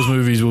 Those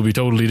movies will be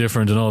totally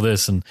different and all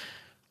this. And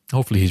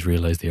hopefully he's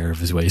realized the error of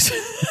his ways.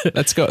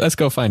 Let's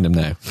go find him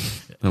now,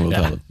 and we'll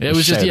tell him. It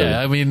was just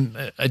I mean,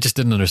 I just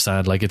didn't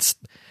understand. Like it's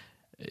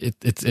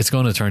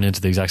going to turn into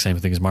the exact same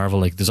thing as Marvel.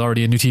 Like, there's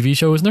already a new TV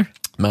show, isn't there?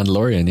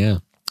 Mandalorian,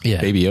 yeah.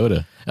 Baby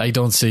Yoda. I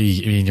don't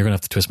see. I mean, you're going to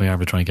have to twist my arm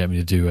to try and get me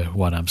to do a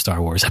What I'm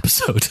Star Wars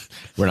episode.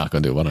 We're not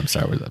going to do a What I'm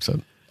Star Wars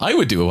episode. I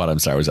would do a What I'm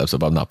Star Wars episode,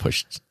 but I'm not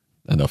pushed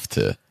enough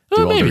to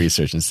do all the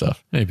research and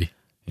stuff. Maybe.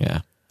 Yeah.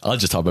 I'll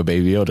just talk about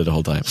Baby Yoda the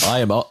whole time.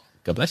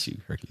 God bless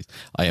you, Hercules.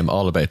 I am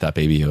all about that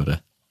Baby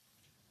Yoda.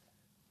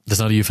 That's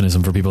not a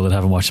euphemism for people that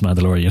haven't watched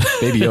Mandalorian.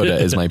 Baby Yoda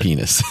is my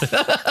penis.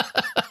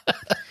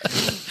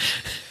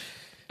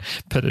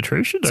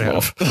 Penetration. Oh,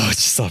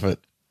 just stop it.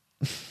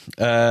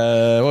 What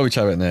are we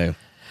talking about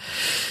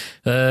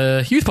now?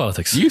 Youth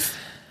politics.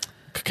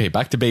 Okay,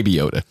 back to Baby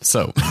Yoda.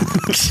 So,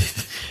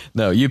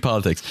 no, youth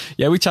politics.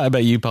 Yeah, we chatted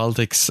about youth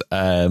politics.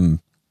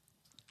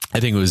 I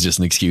think it was just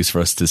an excuse for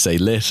us to say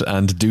lit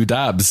and do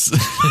dabs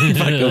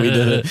back when we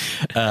did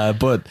it.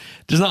 But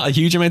there's not a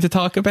huge amount to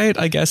talk about,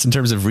 I guess, in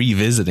terms of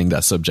revisiting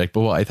that subject.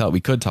 But what I thought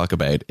we could talk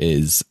about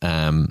is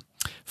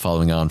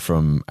following on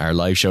from our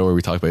live show where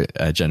we talk about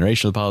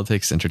generational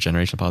politics,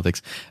 intergenerational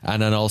politics,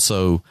 and then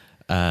also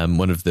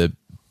one of the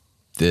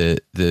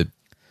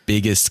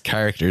biggest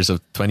characters of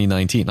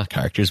 2019, not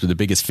characters, but the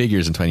biggest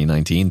figures in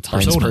 2019,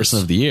 Times Person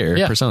of the Year,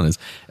 personas,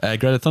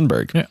 Greta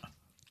Thunberg. Yeah.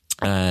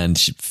 And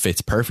she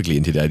fits perfectly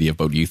into the idea of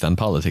both youth and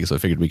politics. So I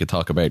figured we could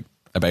talk about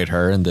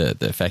her and the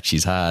effect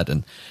she's had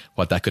and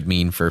what that could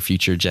mean for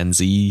future Gen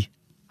Z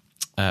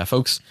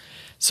folks.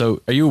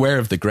 So are you aware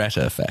of the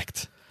Greta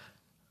effect?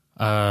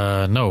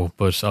 No,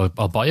 but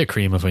I'll buy a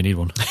cream if I need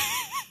one.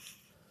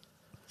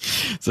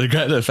 So the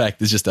Greta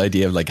effect is just the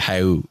idea of like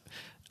how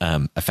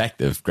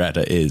effective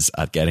Greta is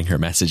at getting her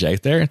message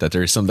out there. That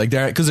there's something like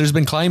there, because there's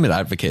been climate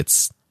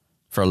advocates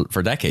for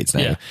decades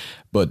now,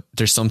 but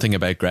there's something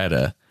about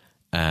Greta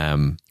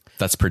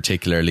that's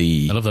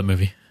particularly... I love that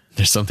movie.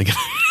 There's something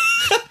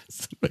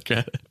about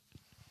Greta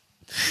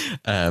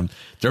They're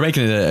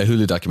making a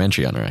Hulu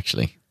documentary on her,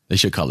 actually. They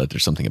should call it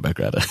There's Something About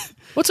Greta.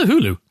 What's a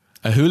Hulu?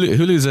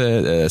 Hulu's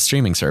a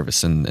streaming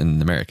service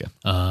in America.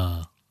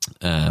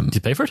 Did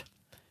you pay for it?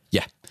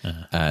 Yeah.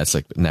 It's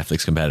like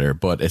Netflix competitor,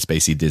 but it's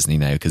basically Disney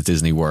now, because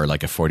Disney were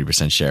like a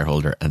 40%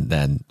 shareholder, and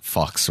then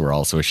Fox were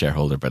also a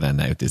shareholder, but then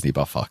now Disney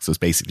bought Fox. So it's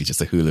basically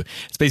just a Hulu.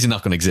 It's basically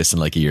not going to exist in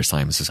like a year's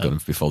time. It's just going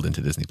to be folded into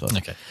Disney Plus.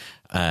 Okay.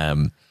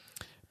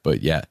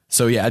 But yeah,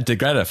 so yeah, the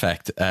Greta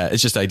effect,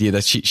 it's just the idea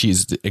that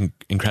she's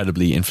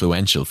incredibly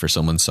influential for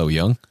someone so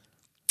young,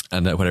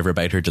 and that whatever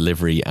about her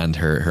delivery and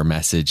her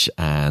message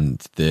and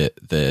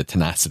the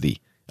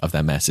tenacity of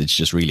that message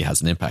just really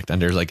has an impact.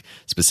 And there's like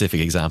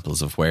specific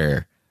examples of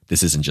where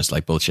this isn't just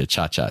like bullshit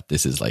chat.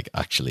 This is like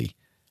actually,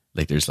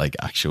 like there's like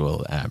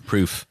actual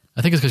proof.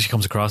 I think it's because she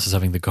comes across as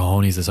having the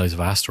cojones the size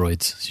of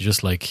asteroids. She's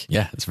just like,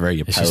 yeah, it's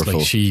very it's powerful. just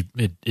like she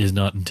is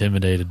not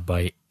intimidated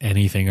by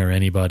anything or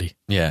anybody.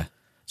 Yeah.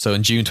 So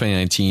in June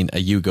 2019,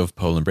 a YouGov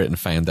poll in Britain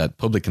found that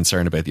public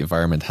concern about the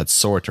environment had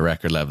soared to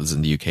record levels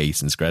in the UK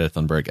since Greta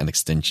Thunberg and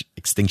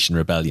Extinction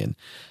Rebellion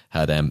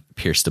had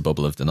pierced the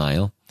bubble of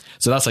denial.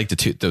 So that's like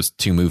those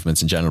two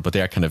movements in general, but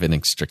they are kind of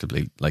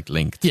inextricably like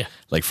linked. Yeah.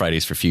 Like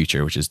Fridays for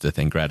Future, which is the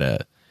thing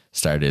Greta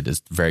started,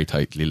 is very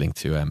tightly linked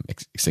to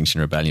Extinction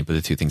Rebellion, but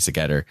the two things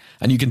together.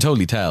 And you can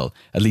totally tell,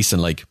 at least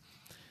in like,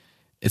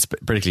 it's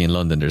particularly in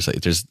London, there's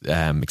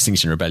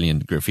Extinction Rebellion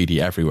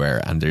graffiti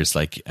everywhere, and there's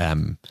like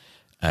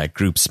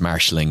groups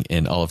marshalling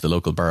in all of the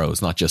local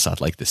boroughs, not just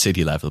at like the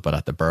city level, but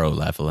at the borough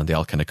level, and they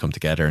all kind of come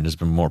together, and there's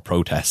been more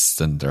protests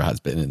than there has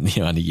been in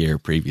a year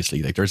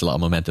previously. Like there's a lot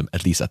of momentum,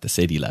 at least at the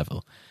city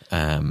level,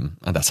 and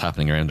that's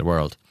happening around the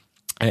world.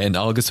 In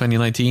August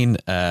 2019,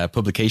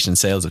 publication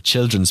sales of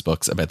children's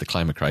books about the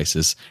climate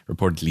crisis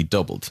reportedly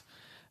doubled,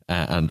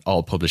 and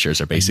all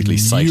publishers are basically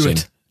citing.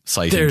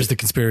 There's the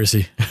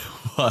conspiracy.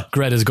 What?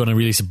 Greta's going to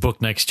release a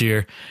book next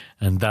year,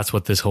 and that's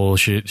what this whole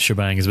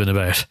shebang has been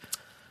about.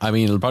 I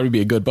mean, it'll probably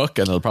be a good book,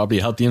 and it'll probably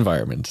help the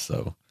environment,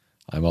 so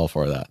I'm all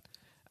for that.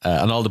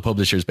 And all the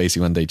publishers,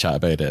 basically, when they chat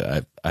about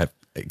it, I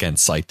again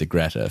cite the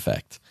Greta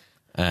effect.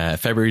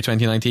 February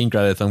 2019,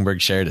 Greta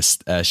Thunberg shared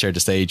a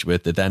stage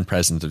with the then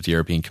president of the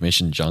European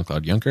Commission,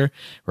 Jean-Claude Juncker,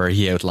 where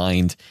he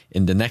outlined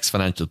in the next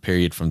financial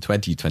period from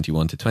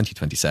 2021 to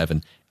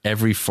 2027,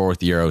 every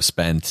fourth euro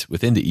spent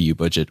within the EU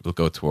budget will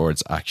go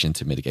towards action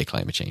to mitigate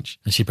climate change.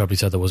 And she probably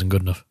said that wasn't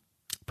good enough.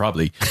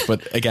 Probably,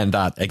 but again,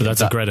 but that's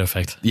a Greta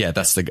effect. Yeah,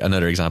 that's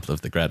another example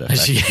of the Greta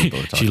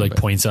effect. She like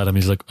points at him.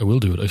 He's like, "I will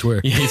do it. I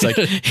swear." Yeah, he's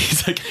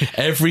like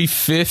every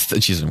fifth,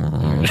 and she's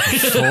like,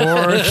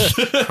 fourth.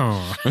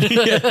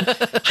 Yeah.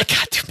 I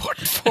can't do more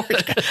than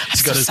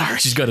fourth.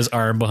 She's got his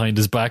arm behind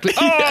his back. Like,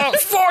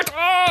 fourth.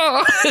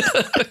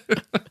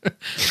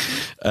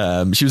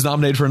 She was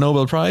nominated for a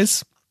Nobel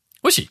Prize.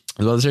 Was she?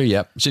 Was her?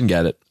 Yep. She didn't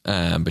get it,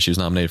 but she was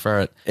nominated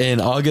for it.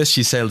 In August,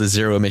 she sailed a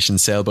zero-emission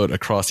sailboat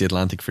across the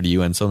Atlantic for the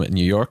UN summit in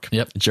New York.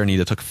 Yep. A journey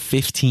that took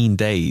 15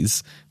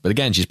 days. But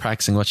again, she's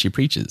practicing what she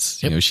preaches.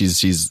 Yep. You know,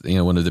 she's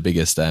one of the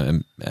biggest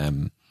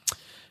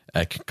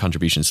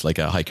contributions to like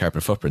a high carbon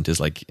footprint is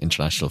like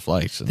international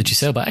flight. Did she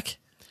sail back?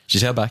 She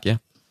sailed back. Yeah.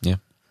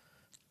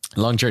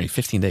 Long journey,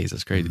 15 days.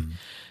 That's crazy.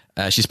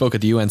 She spoke at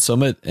the UN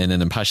summit in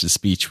an impassioned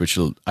speech, which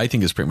I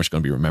think is pretty much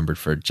going to be remembered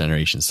for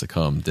generations to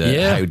come.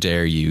 The "How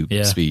dare you"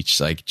 speech,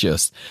 like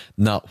just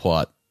not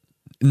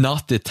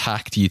the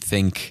tact you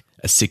think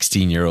a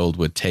 16-year-old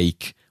would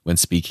take when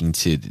speaking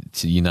to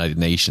the United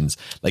Nations.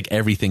 Like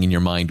everything in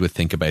your mind would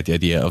think about the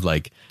idea of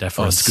like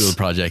school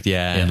project,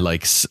 and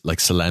like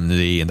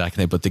solemnity and that kind of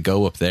thing. But to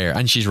go up there,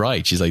 and she's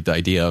right. She's like the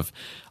idea of,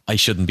 I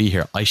shouldn't be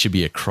here. I should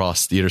be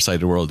across the other side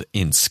of the world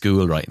in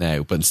school right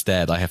now. But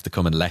instead, I have to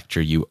come and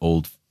lecture you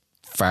old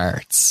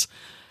farts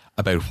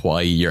about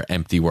why your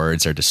empty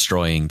words are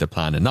destroying the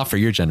planet, not for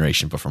your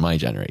generation but for my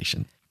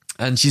generation.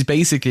 And she's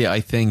basically, I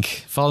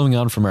think, following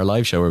on from our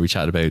live show where we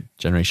chatted about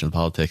generational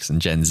politics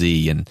and Gen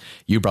Z, and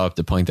you brought up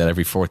the point that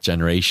every fourth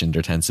generation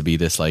there tends to be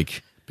this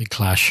like big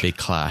clash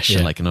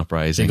and like an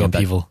uprising, big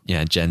upheaval.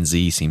 Gen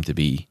Z seemed to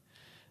be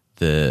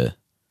the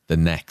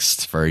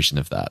next version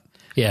of that.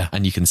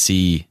 And you can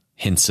see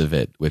hints of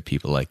it with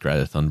people like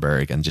Greta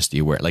Thunberg, and just the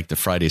aware, like the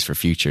Fridays for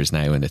Futures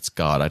now, and it's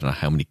God, I don't know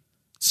how many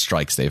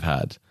strikes they've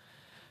had,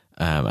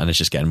 and it's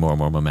just getting more and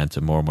more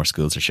momentum. More and more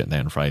schools are shutting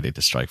down Friday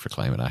to strike for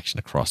climate action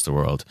across the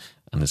world,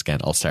 and it's again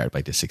all started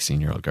by this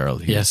 16-year-old girl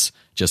who's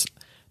just,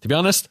 to be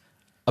honest,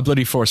 a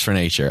bloody force for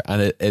nature,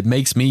 and it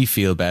makes me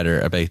feel better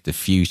about the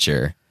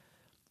future.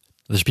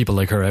 There's people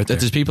like her out there.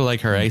 There's people like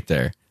her out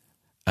there.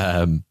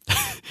 And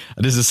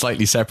this is a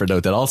slightly separate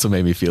note that also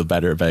made me feel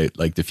better about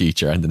like the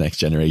future and the next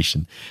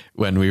generation.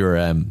 When we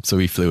were so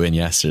we flew in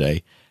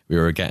yesterday, we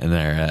were getting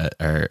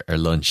our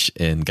lunch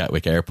in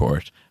Gatwick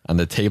Airport, and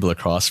the table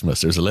across from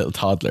us, there was a little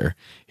toddler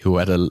who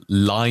had a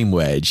lime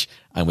wedge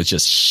and was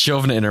just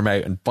shoving it in her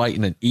mouth and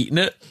biting and eating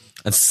it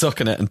and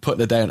sucking it and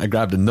putting it down. I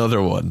grabbed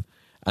another one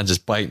and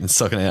just biting and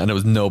sucking it, and it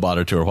was no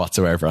bother to her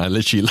whatsoever. And I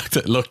literally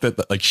looked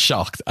at like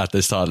shocked at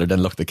this toddler,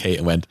 then looked at Kate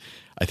and went,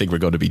 I think we're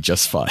going to be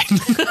just fine.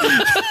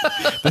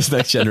 This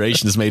next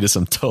generation has made us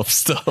some tough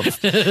stuff.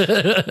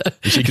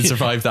 If she can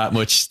survive that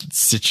much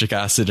citric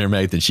acid in her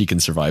mouth, then she can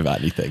survive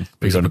anything.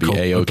 We're going to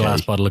be a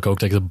glass bottle of Coke,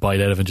 takes a bite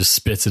out of it and just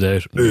spits it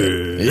out.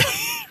 Yeah.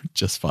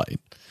 Just fine.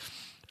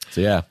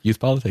 So yeah, youth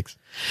politics.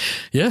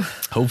 Yeah.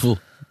 Hopeful.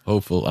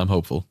 I'm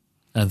hopeful.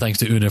 And thanks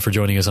to Una for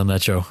joining us on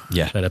that show.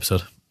 Yeah. That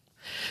episode.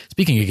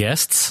 Speaking of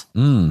guests,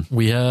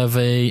 we have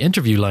a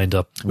interview lined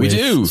up. We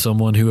do.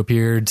 Someone who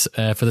appeared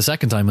for the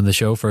second time on the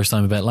show, first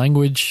time about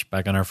language,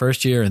 back on our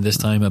first year, and this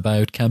time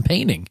about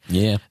campaigning.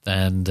 Yeah.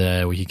 And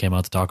he came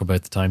on to talk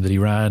about the time that he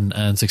ran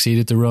and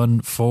succeeded to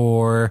run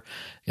for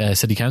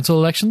city council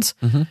elections.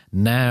 Mm-hmm.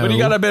 Now, but he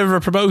got a bit of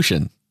a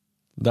promotion.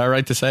 Is that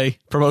right to say?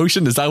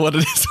 Promotion? Is that what it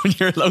is when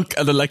you're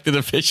an elected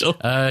official?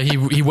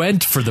 He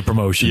went for the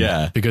promotion.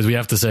 Yeah. Because we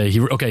have to say,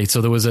 so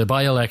there was a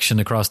by-election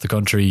across the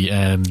country.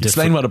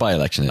 Explain what a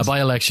by-election is. A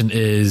by-election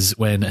is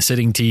when a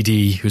sitting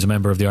TD, who's a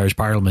member of the Irish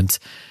Parliament,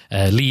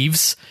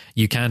 leaves.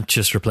 You can't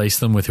just replace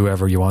them with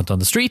whoever you want on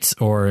the streets,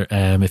 or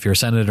if you're a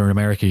senator in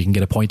America, you can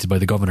get appointed by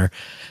the governor.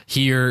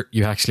 Here,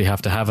 you actually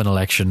have to have an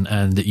election,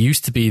 and it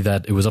used to be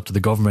that it was up to the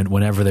government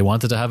whenever they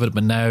wanted to have it,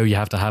 but now you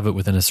have to have it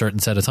within a certain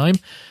set of time.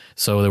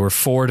 So there were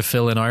 4 to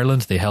fill in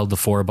Ireland. They held the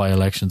 4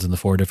 by-elections in the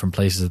 4 different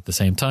places at the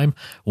same time.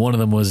 One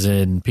of them was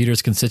in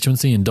Peter's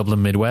constituency in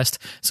Dublin Midwest.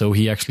 So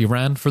he actually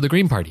ran for the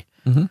Green Party.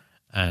 Mm-hmm.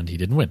 And he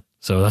didn't win.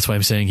 So that's why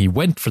I'm saying he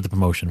went for the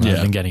promotion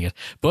rather than getting it.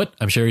 But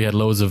I'm sure he had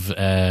loads of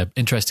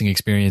interesting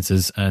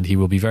experiences, and he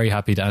will be very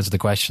happy to answer the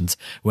questions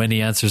when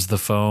he answers the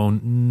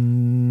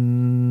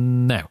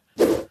phone now.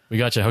 We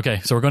got you.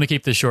 Okay, so we're going to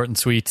keep this short and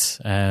sweet.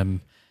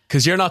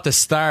 Because you're not the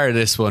star of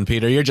this one,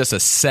 Peter. You're just a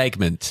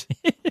segment.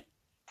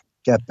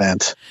 Get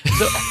bent.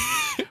 So,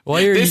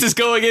 this is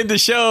going in the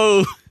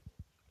show.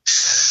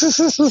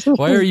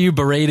 Why are you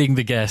berating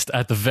the guest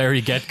at the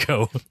very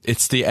get-go?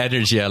 It's the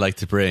energy I like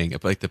to bring. I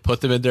like to put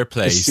them in their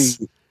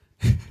place.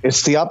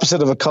 It's the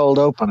opposite of a cold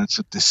open. It's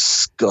a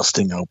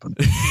disgusting open.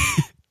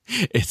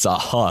 It's a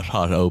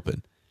hot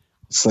open.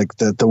 It's like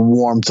the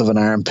warmth of an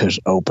armpit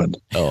open.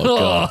 Oh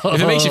God!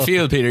 If it makes you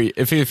feel, Peter,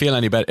 if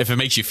it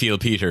makes you feel,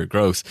 Peter,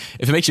 gross.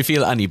 If it makes you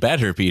feel any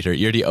better, Peter,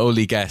 you're the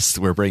only guest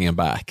we're bringing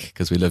back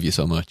because we love you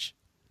so much.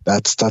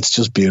 That's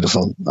just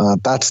beautiful.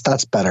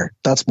 That's better.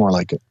 That's more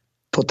like it.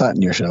 Put that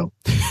in your show.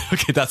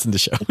 Okay, that's in the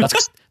show.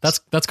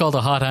 That's called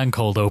a hot and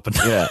cold open.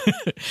 Yeah.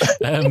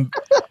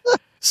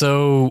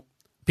 So,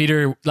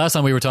 Peter, last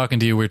time we were talking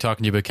to you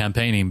about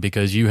campaigning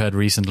because you had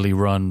recently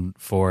run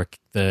for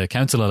the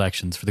council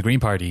elections for the Green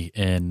Party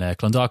in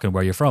Clondalkin,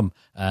 where you're from,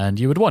 and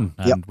you had won.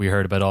 And we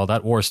heard about all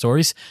that war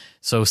stories.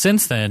 So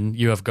since then,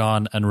 you have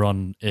gone and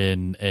run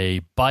in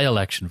a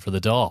by-election for the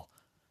Dáil.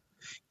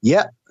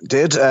 Yeah,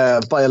 did.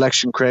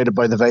 By-election created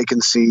by the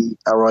vacancy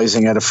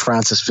arising out of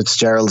Francis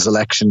Fitzgerald's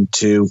election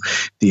to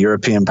the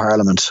European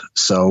Parliament.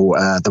 So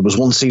there was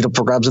one seat up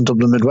for grabs in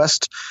Dublin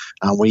Midwest,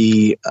 and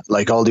we,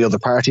 like all the other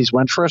parties,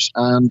 went for it,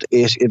 and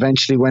it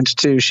eventually went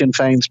to Sinn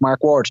Féin's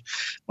Mark Ward,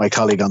 my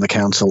colleague on the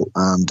council,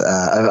 and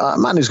a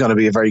man who's going to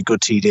be a very good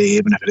TD,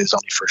 even if it is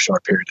only for a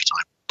short period of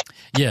time.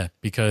 Yeah,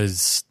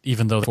 because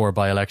even though 4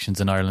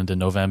 by-elections in Ireland in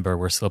November,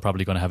 we're still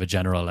probably going to have a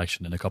general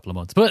election in a couple of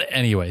months. But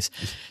anyways,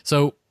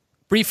 so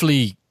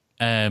briefly,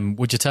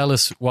 would you tell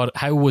us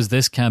how was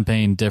this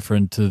campaign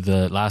different to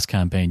the last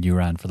campaign you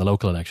ran for the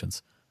local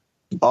elections?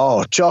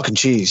 Oh, chalk and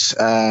cheese.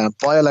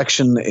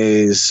 By-election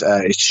is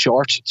it's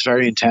short. It's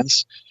very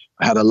intense.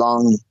 I had a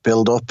long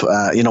build up.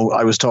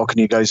 I was talking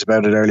to you guys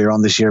about it earlier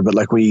on this year, but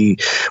like we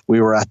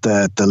were at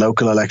the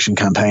local election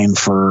campaign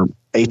for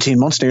 18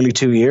 months, nearly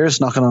 2 years,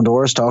 knocking on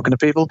doors, talking to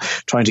people,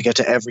 trying to get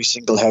to every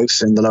single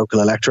house in the local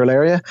electoral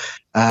area.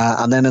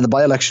 And then in the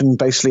by-election,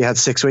 basically had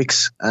 6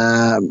 weeks,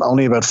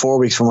 only about 4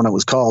 weeks from when it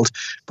was called,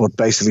 but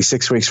basically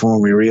 6 weeks from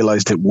when we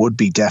realised it would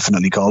be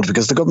definitely called,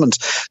 because the government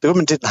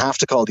didn't have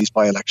to call these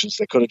by-elections.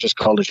 They could have just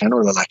called a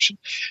general election.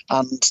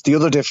 And the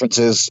other difference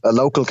is a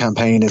local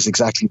campaign is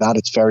exactly that.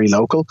 It's very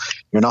local.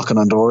 You're knocking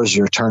on doors,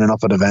 you're turning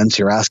up at events,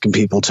 you're asking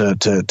people to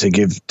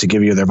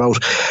give you their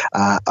vote.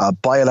 A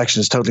by-election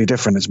is totally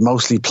different. It's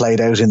mostly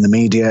played out in the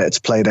media. It's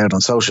played out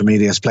on social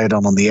media. It's played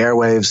on the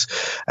airwaves,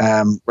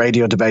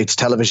 radio debates,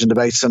 television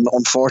debates. And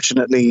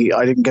unfortunately,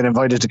 I didn't get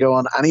invited to go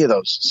on any of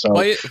those. So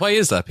why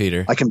is that,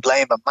 Peter? I can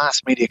blame a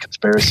mass media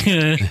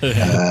conspiracy.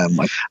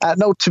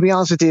 No, to be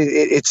honest with you,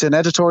 it's an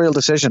editorial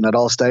decision at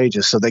all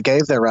stages. So they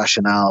gave their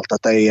rationale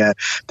that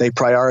they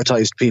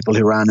prioritised people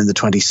who ran in the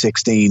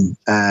 2016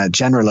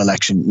 general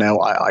election.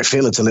 Now, I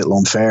feel it's a little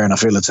unfair, and I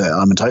feel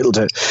I'm entitled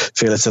to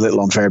feel it's a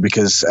little unfair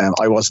because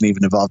I wasn't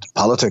even involved in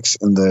politics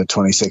in the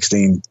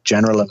 2016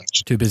 general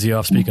election. Too busy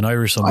off speaking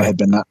Irish somewhere. I had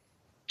been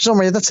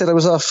somewhere. That's it. I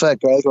was off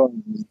Glasgow,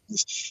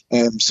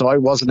 so I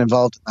wasn't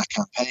involved in that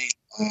campaign.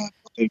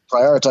 They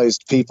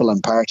prioritised people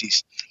and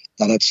parties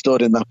that had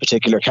stood in that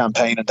particular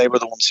campaign, and they were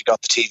the ones who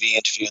got the TV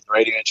interview and the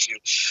radio interview.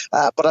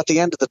 But at the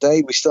end of the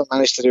day, we still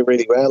managed to do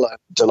really well. I'm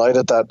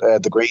delighted that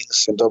the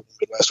Greens in Dublin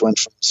Midwest went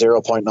from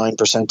 0.9%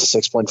 to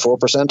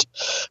 6.4%.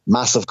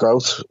 Massive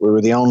growth. We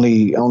were the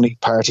only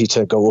party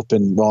to go up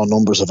in raw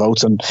numbers of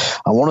votes. And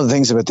one of the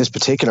things about this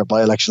particular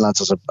by-election,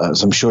 lads,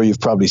 as I'm sure you've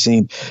probably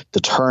seen, the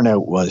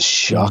turnout was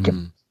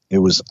shocking. It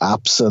was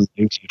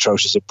absolutely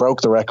atrocious. It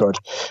broke the record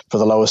for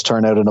the lowest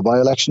turnout in a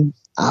by-election.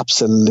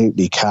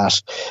 Absolutely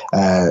cat.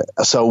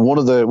 So one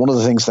of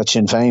the things that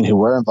Sinn Féin, who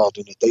were involved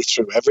in it, they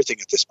threw everything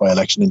at this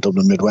by-election in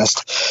Dublin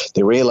Midwest.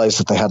 They realised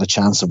that they had a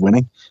chance of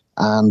winning,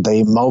 and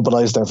they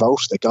mobilised their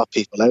vote. They got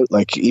people out.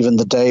 Like, even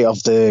the day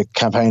of the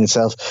campaign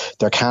itself,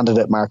 their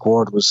candidate Mark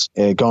Ward was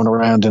going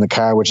around in a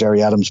car with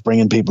Jerry Adams,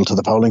 bringing people to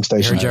the polling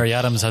station. Jerry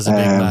Adams has a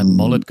big mad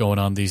mullet going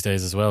on these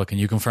days as well. Can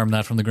you confirm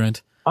that from the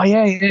ground? Oh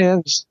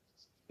yeah.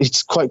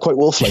 It's quite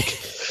wolf-like.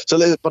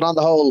 So, but on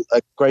the whole,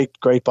 a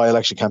great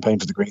by-election campaign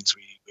for the Greens.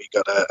 We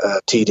got a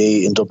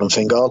TD in Dublin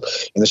Fingal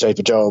in the shape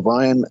of Joe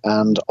O'Brien,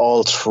 and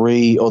all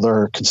three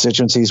other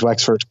constituencies,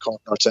 Wexford,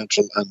 Cork North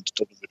Central and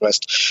Dublin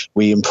Midwest,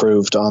 we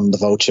improved on the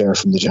vote share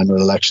from the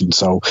general election.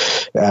 So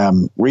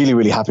really,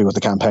 really happy with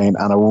the campaign,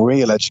 and a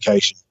real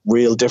education,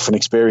 real different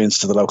experience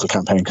to the local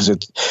campaign, because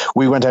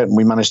we went out and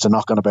we managed to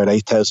knock on about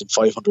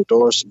 8,500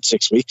 doors in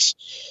 6 weeks,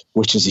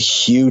 which is a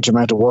huge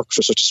amount of work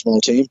for such a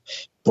small team.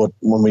 But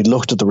when we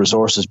looked at the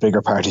resources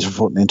bigger parties were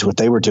putting into it,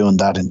 they were doing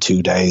that in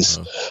 2 days.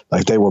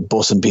 Like, they were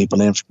bussing people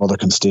in from other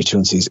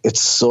constituencies.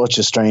 It's such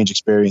a strange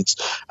experience,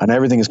 and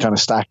everything is kind of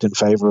stacked in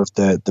favour of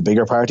the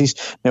bigger parties.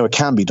 Now, it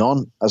can be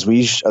done, as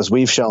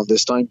we've shown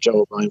this time.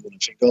 Joe O'Brien won in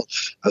Fingal,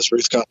 as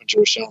Ruth Coppinger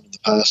has shown in the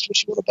past when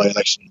she won a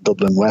by-election in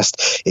Dublin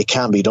West. It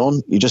can be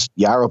done.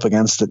 You're up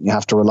against it, and you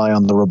have to rely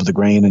on the rub of the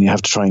green, and you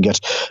have to try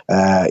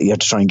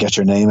and get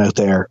your name out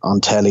there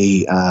on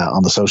telly,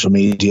 on the social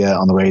media,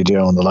 on the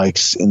radio, and the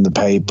likes, in the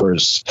papers.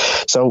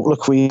 So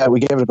look, we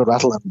gave it a good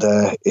rattle,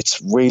 and it's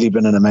really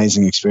been an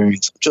amazing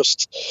experience.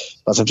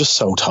 I'm just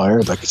so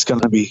tired. Like, it's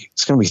gonna be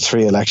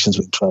 3 elections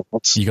within 12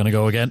 months. You gonna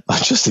go again?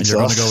 I'm just exhausted.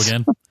 You're gonna go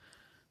again?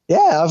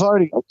 Yeah,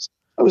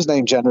 I was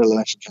named general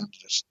election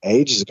candidate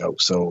ages ago.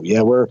 So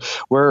yeah,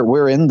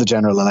 we're in the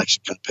general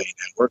election campaign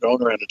now. We're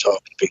going around and talking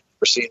to people.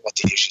 We're seeing what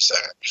the issues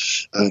are.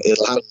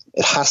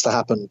 It has to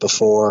happen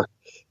before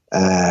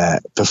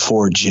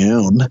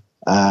June.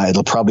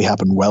 It'll probably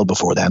happen well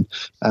before then.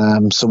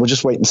 So we'll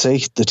just wait and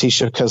see. The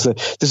Taoiseach, because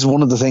this is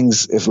one of the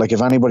things, if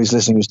anybody's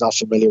listening who's not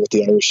familiar with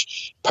the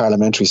Irish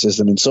parliamentary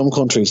system, in some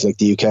countries like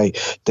the UK,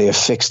 they have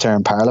fixed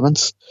term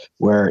parliaments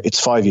where it's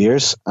 5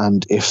 years,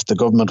 and if the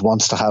government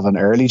wants to have an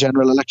early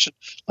general election,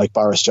 like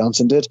Boris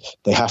Johnson did,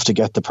 they have to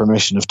get the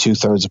permission of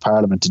 2/3 of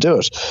Parliament to do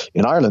it.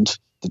 In Ireland,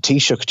 the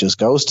Taoiseach just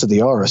goes to the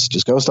Áras,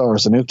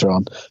 and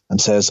Uachtaráin, and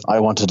says,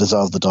 I want to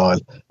dissolve the Dáil.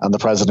 And the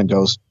President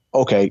goes,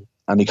 okay,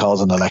 and he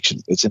calls an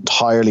election. It's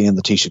entirely in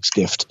the Taoiseach's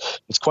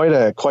gift. It's quite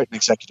an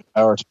executive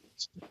power.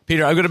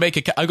 Peter, I'm going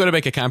to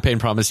make a campaign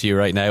promise to you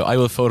right now. I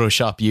will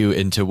Photoshop you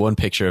into one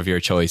picture of your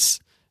choice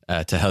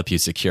to help you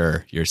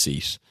secure your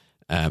seat.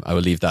 I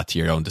will leave that to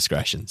your own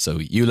discretion. So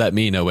you let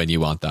me know when you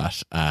want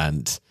that,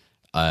 and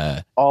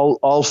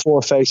all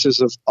four faces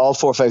of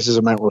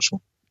Mount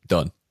Rushmore.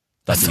 Done.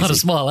 That's not a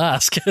small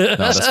ask. No,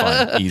 that's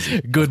fine. Easy.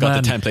 Good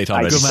man. Got the template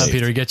already. Good man,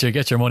 Peter.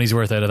 Get your money's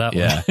worth out of that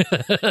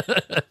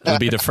one. It'll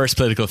be the first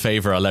political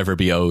favour I'll ever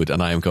be owed,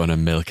 and I am going to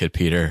milk it,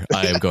 Peter.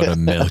 I am going to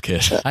milk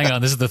it. Hang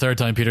on, this is the third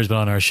time Peter's been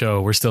on our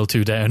show. We're still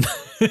 2 down.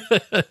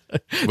 Wait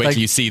till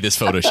you see this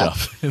Photoshop.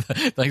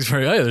 Thanks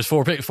very much. There's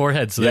four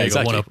heads, so there you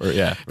go. One up.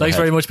 Thanks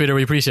very much, Peter.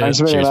 We appreciate it.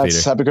 Cheers,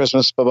 Peter. Happy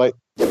Christmas. Bye-bye.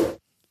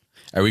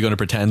 Are we going to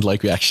pretend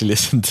like we actually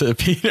listened to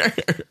Peter?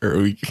 Or are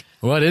we...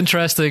 What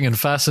interesting and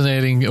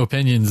fascinating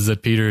opinions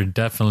that Peter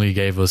definitely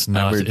gave us,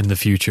 not in the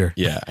future.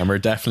 Yeah, and we're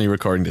definitely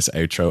recording this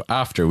outro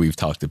after we've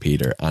talked to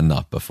Peter and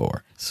not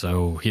before.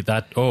 So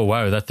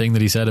that thing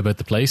that he said about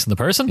the place and the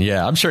person?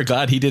 Yeah, I'm sure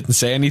glad he didn't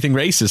say anything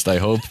racist, I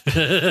hope.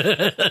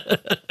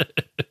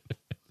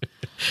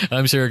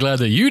 I'm sure glad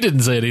that you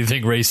didn't say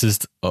anything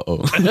racist.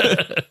 Uh-oh.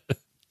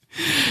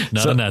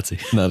 Not a Nazi.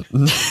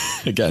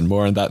 Again,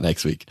 more on that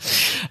next week.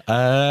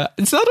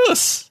 It's not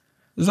us.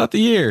 It's not the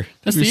year.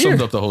 That's We've the year.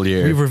 summed up the whole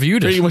year. We've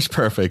reviewed it. Pretty much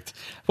perfect.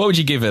 What would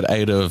you give it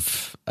out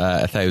of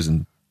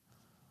 1,000?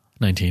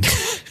 19.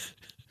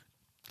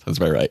 That's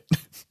about right.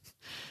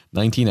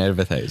 19 out of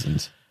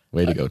 1,000.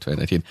 Way to go,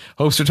 2019.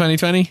 Hopes for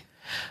 2020?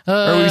 Or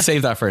will we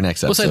save that for our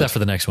next episode? We'll save that for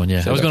the next one,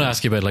 yeah. I was going to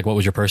ask you about what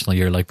was your personal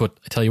year like, but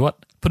I tell you what,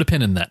 put a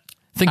pin in that.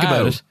 Think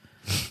about it.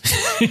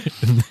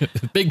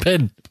 Big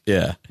pin.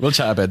 Yeah, we'll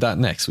chat about that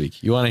next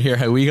week. You want to hear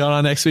how we got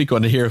on next week?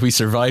 Want to hear if we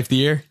survived the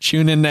year?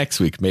 Tune in next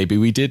week. Maybe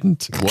we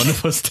didn't. One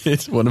of us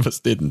did. One of us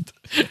didn't.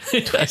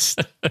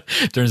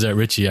 Turns out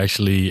Richie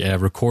actually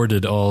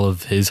recorded all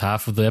of his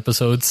half of the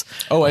episodes.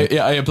 Oh, I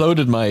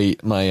uploaded my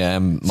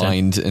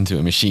mind into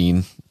a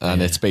machine,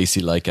 and it's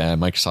basically like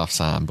Microsoft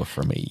Sam, but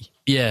for me.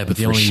 Yeah, but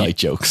the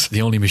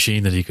only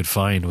machine that he could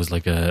find was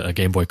like a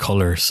Game Boy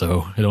Color,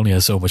 so it only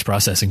has so much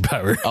processing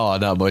power. Oh,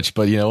 not much,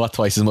 but you know what?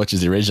 Twice as much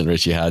as the original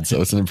Richie had, so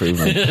it's an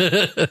improvement.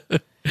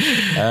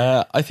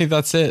 I think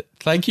that's it.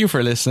 Thank you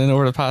for listening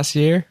over the past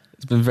year.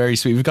 It's been very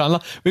sweet. I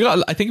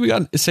think we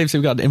got it's safe to say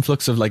we got an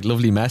influx of like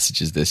lovely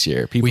messages this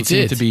year. People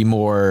seem to be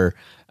more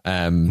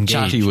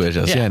chatty with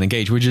us, and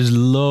engaged, which is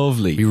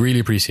lovely. We really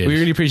appreciate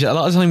it. A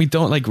lot of the time we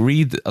don't like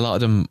read a lot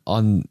of them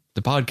on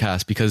the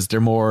podcast because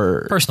they're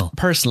more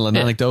personal and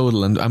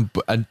anecdotal,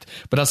 but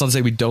that's not to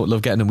say we don't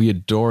love getting them. We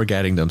adore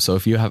getting them. So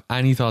if you have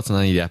any thoughts on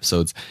any of the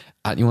episodes,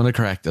 and you want to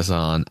correct us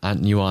on,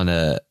 and you want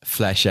to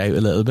flesh out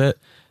a little bit,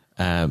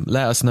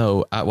 let us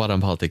know at What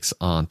On Politics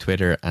on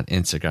Twitter and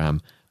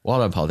Instagram,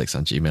 whatonpolitics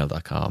on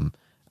gmail.com,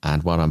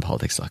 and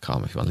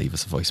whatonpolitics.com if you want to leave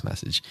us a voice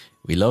message.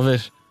 We love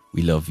it.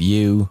 We love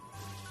you.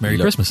 Merry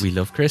Christmas. We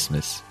love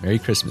Christmas. Merry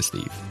Christmas,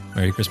 Steve.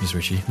 Merry Christmas,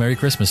 Richie. Merry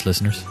Christmas,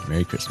 listeners.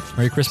 Merry Christmas.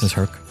 Merry Christmas,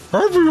 Herc.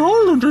 Happy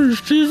holidays,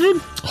 Stephen.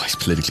 Oh, he's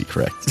politically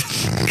correct.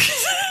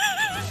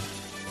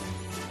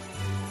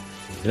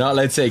 You're not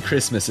allowed to say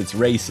Christmas, it's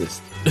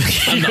racist.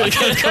 I'm not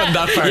going to cut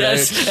that part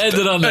yes, out. end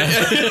it on that.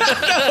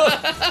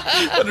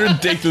 What a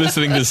ridiculous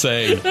thing to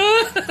say.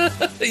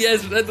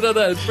 Yes, end it on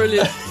that. It's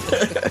brilliant.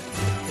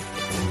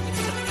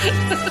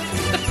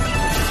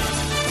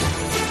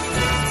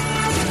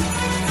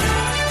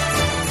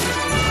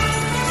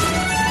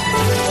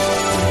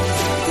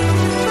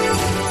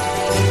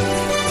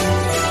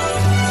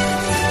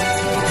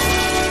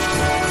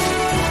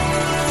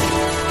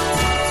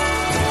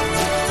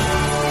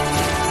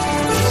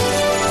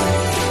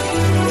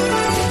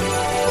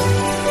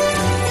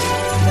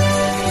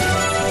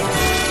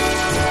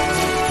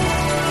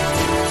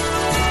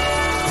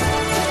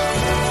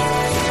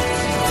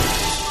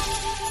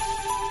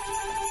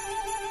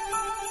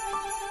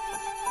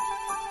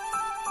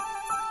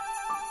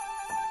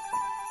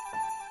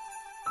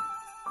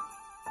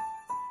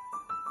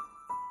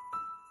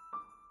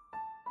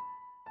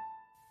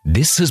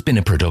 This has been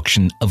a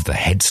production of the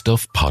Head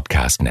Stuff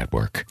Podcast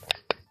Network.